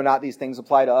wondering whether or not these things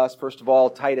apply to us, first of all,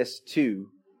 Titus 2.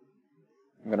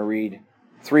 I'm going to read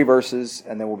 3 verses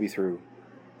and then we'll be through.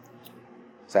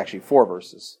 It's actually 4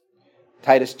 verses.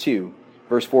 Titus 2.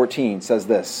 Verse 14 says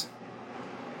this.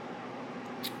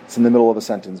 It's in the middle of a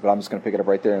sentence, but I'm just going to pick it up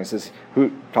right there. And it says,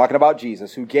 talking about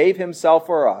Jesus, who gave Himself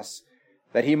for us,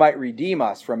 that He might redeem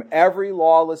us from every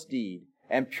lawless deed,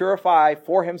 and purify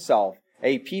for Himself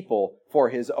a people for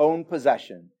His own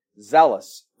possession,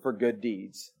 zealous for good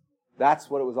deeds. That's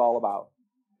what it was all about.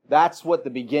 That's what the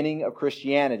beginning of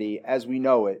Christianity, as we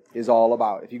know it, is all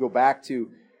about. If you go back to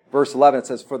verse 11, it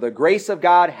says, for the grace of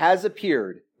God has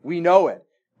appeared, we know it,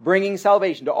 bringing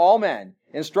salvation to all men,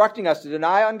 instructing us to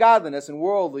deny ungodliness and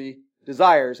worldly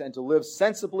desires and to live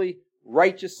sensibly,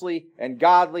 righteously, and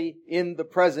godly in the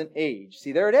present age.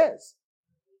 See, there it is.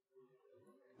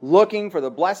 Looking for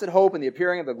the blessed hope and the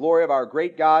appearing of the glory of our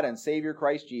great God and Savior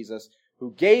Christ Jesus,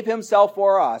 who gave himself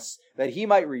for us, that he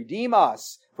might redeem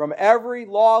us from every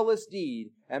lawless deed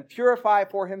and purify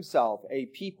for himself a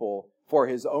people for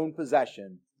his own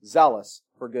possession, zealous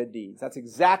for good deeds. That's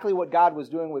exactly what God was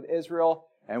doing with Israel,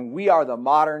 and we are the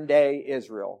modern day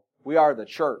Israel. We are the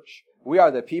church. We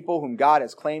are the people whom God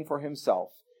has claimed for himself,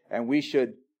 and we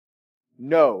should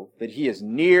know that he is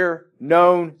near,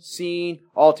 known, seen,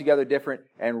 altogether different,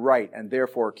 and right, and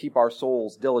therefore keep our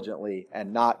souls diligently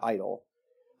and not idle.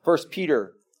 1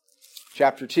 Peter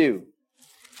chapter 2.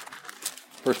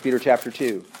 1 Peter chapter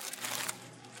 2.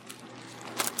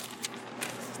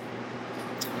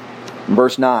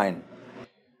 Verse 9.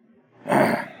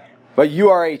 But you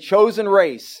are a chosen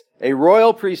race, a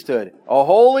royal priesthood, a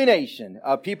holy nation,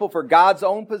 a people for God's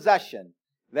own possession,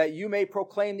 that you may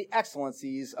proclaim the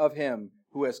excellencies of him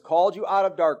who has called you out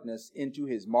of darkness into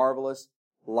his marvelous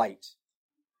light.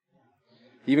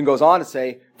 He even goes on to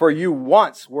say, for you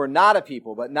once were not a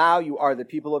people, but now you are the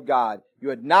people of God. You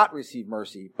had not received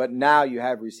mercy, but now you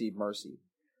have received mercy.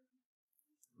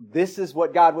 This is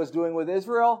what God was doing with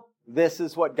Israel. This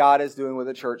is what God is doing with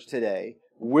the church today.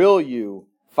 Will you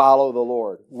follow the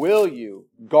Lord? Will you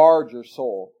guard your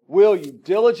soul? Will you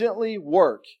diligently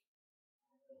work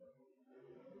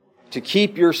to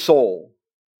keep your soul?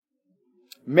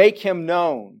 Make him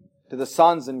known to the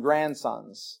sons and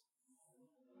grandsons.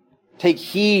 Take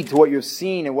heed to what you've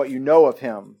seen and what you know of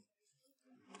him.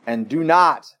 And do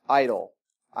not idle,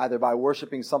 either by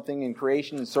worshiping something in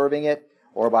creation and serving it,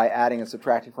 or by adding and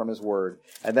subtracting from his word.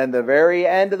 And then the very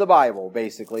end of the Bible,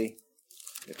 basically,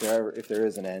 if there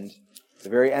is an end, the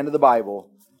very end of the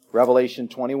Bible, Revelation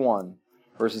 21,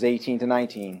 verses 18 to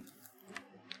 19.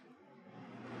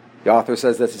 The author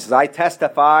says this, he says, I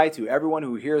testify to everyone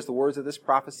who hears the words of this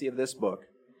prophecy of this book.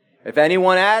 If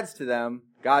anyone adds to them,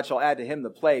 God shall add to him the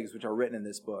plagues which are written in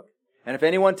this book. And if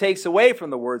anyone takes away from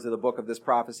the words of the book of this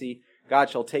prophecy, God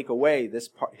shall take away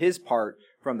his part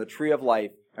from the tree of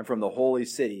life and from the holy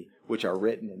city which are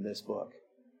written in this book.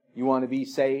 You want to be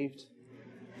saved?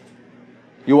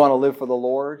 You want to live for the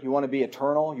Lord? You want to be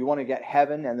eternal? You want to get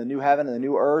heaven and the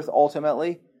new earth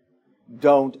ultimately?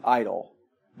 Don't idle.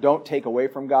 Don't take away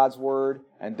from God's word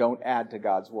and don't add to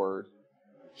God's word.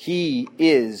 He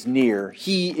is near.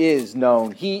 He is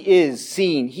known. He is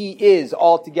seen. He is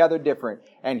altogether different.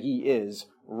 And he is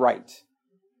right.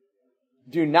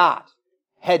 Do not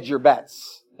hedge your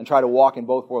bets and try to walk in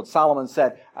both worlds. Solomon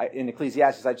said in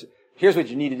Ecclesiastes, here's what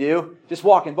you need to do. Just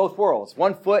walk in both worlds.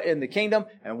 1 foot in the kingdom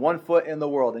and 1 foot in the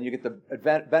world. And you get the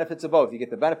benefits of both. You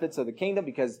get the benefits of the kingdom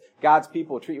because God's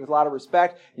people will treat you with a lot of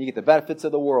respect. And you get the benefits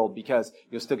of the world because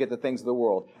you'll still get the things of the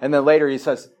world. And then later he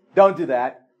says, don't do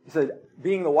that. He said,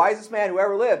 being the wisest man who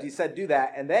ever lived, he said, do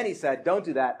that. And then he said, don't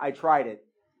do that. I tried it.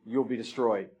 You'll be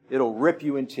destroyed. It'll rip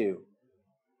you in two.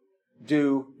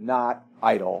 Do not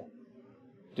idle.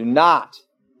 Do not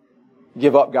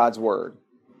give up God's word.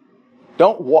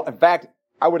 In fact,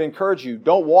 I would encourage you,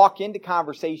 don't walk into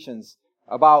conversations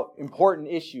about important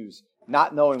issues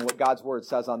not knowing what God's word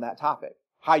says on that topic.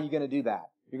 How are you going to do that?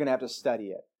 You're going to have to study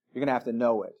it. You're going to have to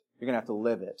know it. You're going to have to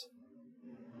live it.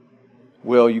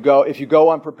 If you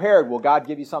go unprepared, will God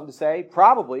give you something to say?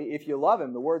 Probably. If you love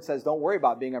him, the word says, don't worry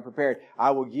about being unprepared. I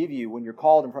will give you, when you're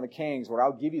called in front of kings, or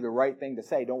I'll give you the right thing to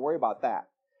say. Don't worry about that.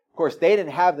 Of course, they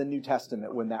didn't have the New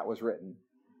Testament when that was written.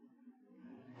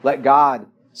 Let God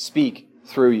speak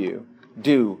through you.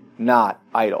 Do not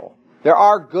idle. There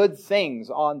are good things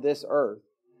on this earth.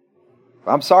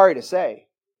 I'm sorry to say,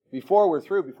 before we're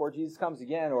through, before Jesus comes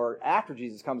again, or after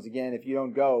Jesus comes again, if you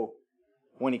don't go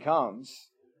when he comes,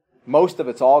 most of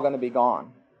it's all going to be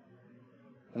gone.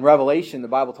 In Revelation, the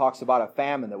Bible talks about a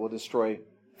famine that will destroy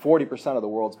 40% of the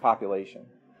world's population.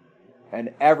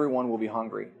 And everyone will be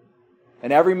hungry.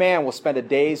 And every man will spend a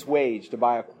day's wage to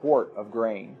buy a quart of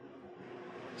grain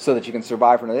so that you can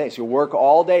survive for another day. So you'll work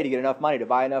all day to get enough money to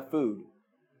buy enough food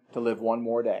to live one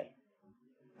more day.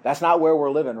 That's not where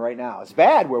we're living right now. It's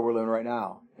bad where we're living right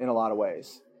now in a lot of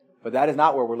ways. But that is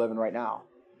not where we're living right now.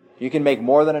 You can make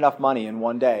more than enough money in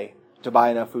one day to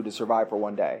buy enough food to survive for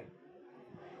one day.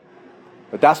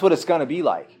 But that's what it's going to be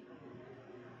like.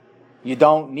 You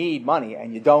don't need money,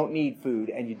 and you don't need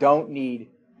food, and you don't need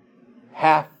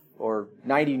half or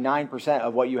 99%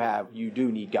 of what you have. You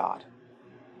do need God.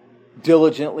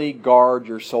 Diligently guard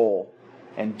your soul,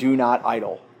 and do not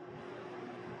idle.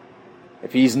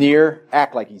 If he's near,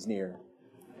 act like he's near.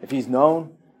 If he's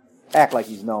known, act like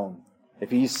he's known. If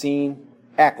he's seen,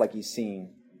 act like he's seen.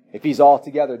 If he's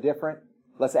altogether different,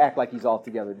 let's act like He's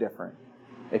altogether different.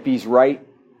 If He's right,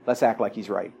 let's act like He's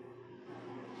right.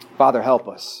 Father, help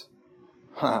us.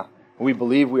 We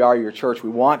believe we are your church. We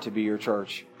want to be your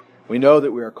church. We know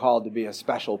that we are called to be a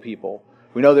special people.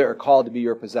 We know that we are called to be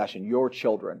your possession, your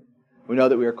children. We know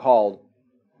that we are called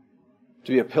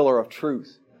to be a pillar of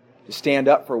truth, to stand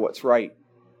up for what's right,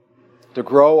 to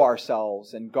grow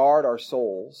ourselves and guard our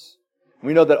souls.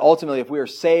 We know that ultimately if we are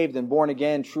saved and born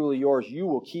again, truly yours, you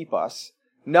will keep us.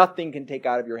 Nothing can take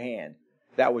out of your hand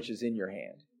that which is in your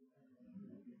hand.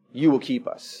 You will keep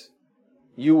us.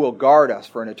 You will guard us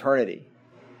for an eternity.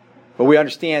 But we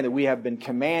understand that we have been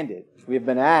commanded, we have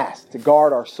been asked to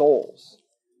guard our souls.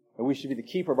 That we should be the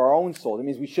keeper of our own soul. That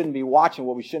means we shouldn't be watching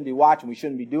what we shouldn't be watching. We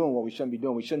shouldn't be doing what we shouldn't be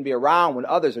doing. We shouldn't be around when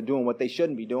others are doing what they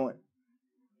shouldn't be doing.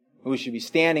 We should be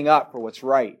standing up for what's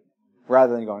right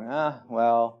rather than going,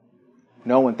 well,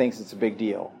 no one thinks it's a big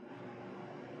deal.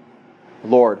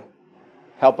 Lord,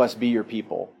 help us be your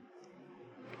people.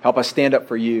 Help us stand up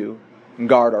for you and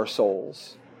guard our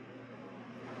souls.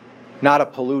 Not a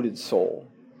polluted soul,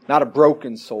 not a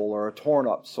broken soul or a torn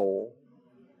up soul,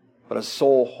 but a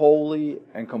soul wholly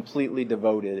and completely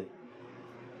devoted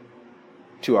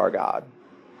to our God.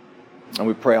 And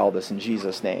we pray all this in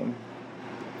Jesus' name.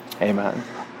 Amen.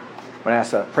 I'm going to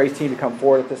ask the praise team to come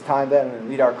forward at this time then and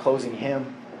lead our closing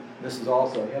hymn. This is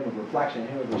also a hymn of reflection, a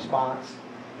hymn of response.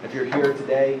 If you're here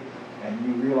today and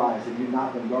you realize that you've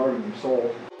not been guarding your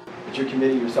soul, but you're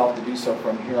committing yourself to do so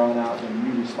from here on out, and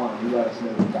you respond, you let us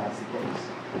know that that's the case.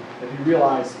 If you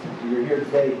realize that you're here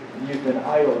today and you've been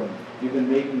idling, you've been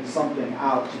making something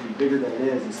out to be bigger than it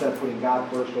is, instead of putting God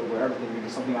first over everything, you're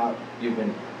making something out, you've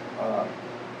been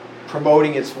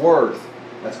promoting its worth.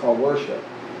 That's called worship.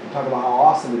 You talk about how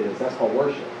awesome it is. That's called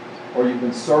worship. Or you've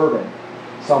been serving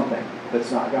something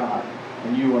that's not God,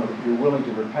 and you're willing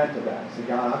to repent of that and say,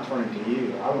 God, I'm turning to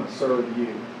you. I want to serve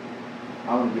you.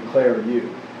 I want to declare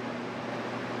you.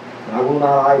 And I will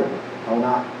not idle. I will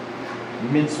not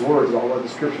mince words about what the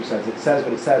Scripture says. It says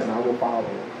what it says, and I will follow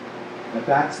it. And if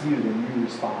that's you, then you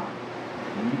respond.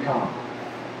 And you come.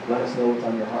 Let us know what's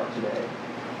on your heart today.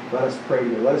 Let us pray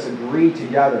together. Let us agree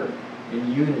together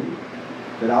in unity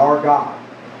that our God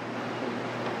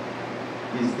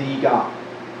is the God.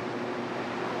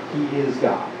 He is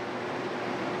God.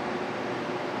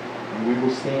 And we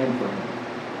will stand for Him.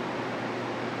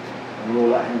 And we will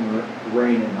let Him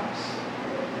reign in us.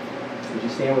 Would you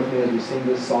stand with me as we sing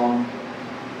this song?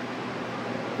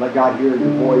 Let God hear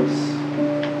your voice.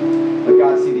 Let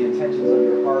God see the intentions of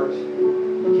your heart.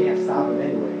 You can't stop Him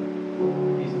anyway.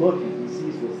 He's looking. He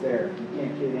sees what's there. You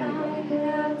can't kid anybody.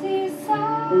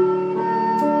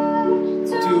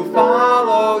 To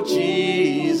follow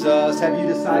Jesus. Have you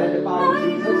decided to follow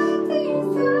Jesus? Have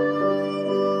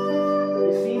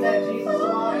you seen that Jesus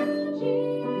line?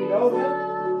 You know Him?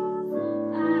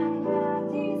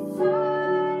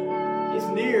 He's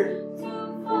near.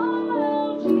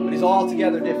 But He's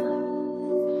altogether different.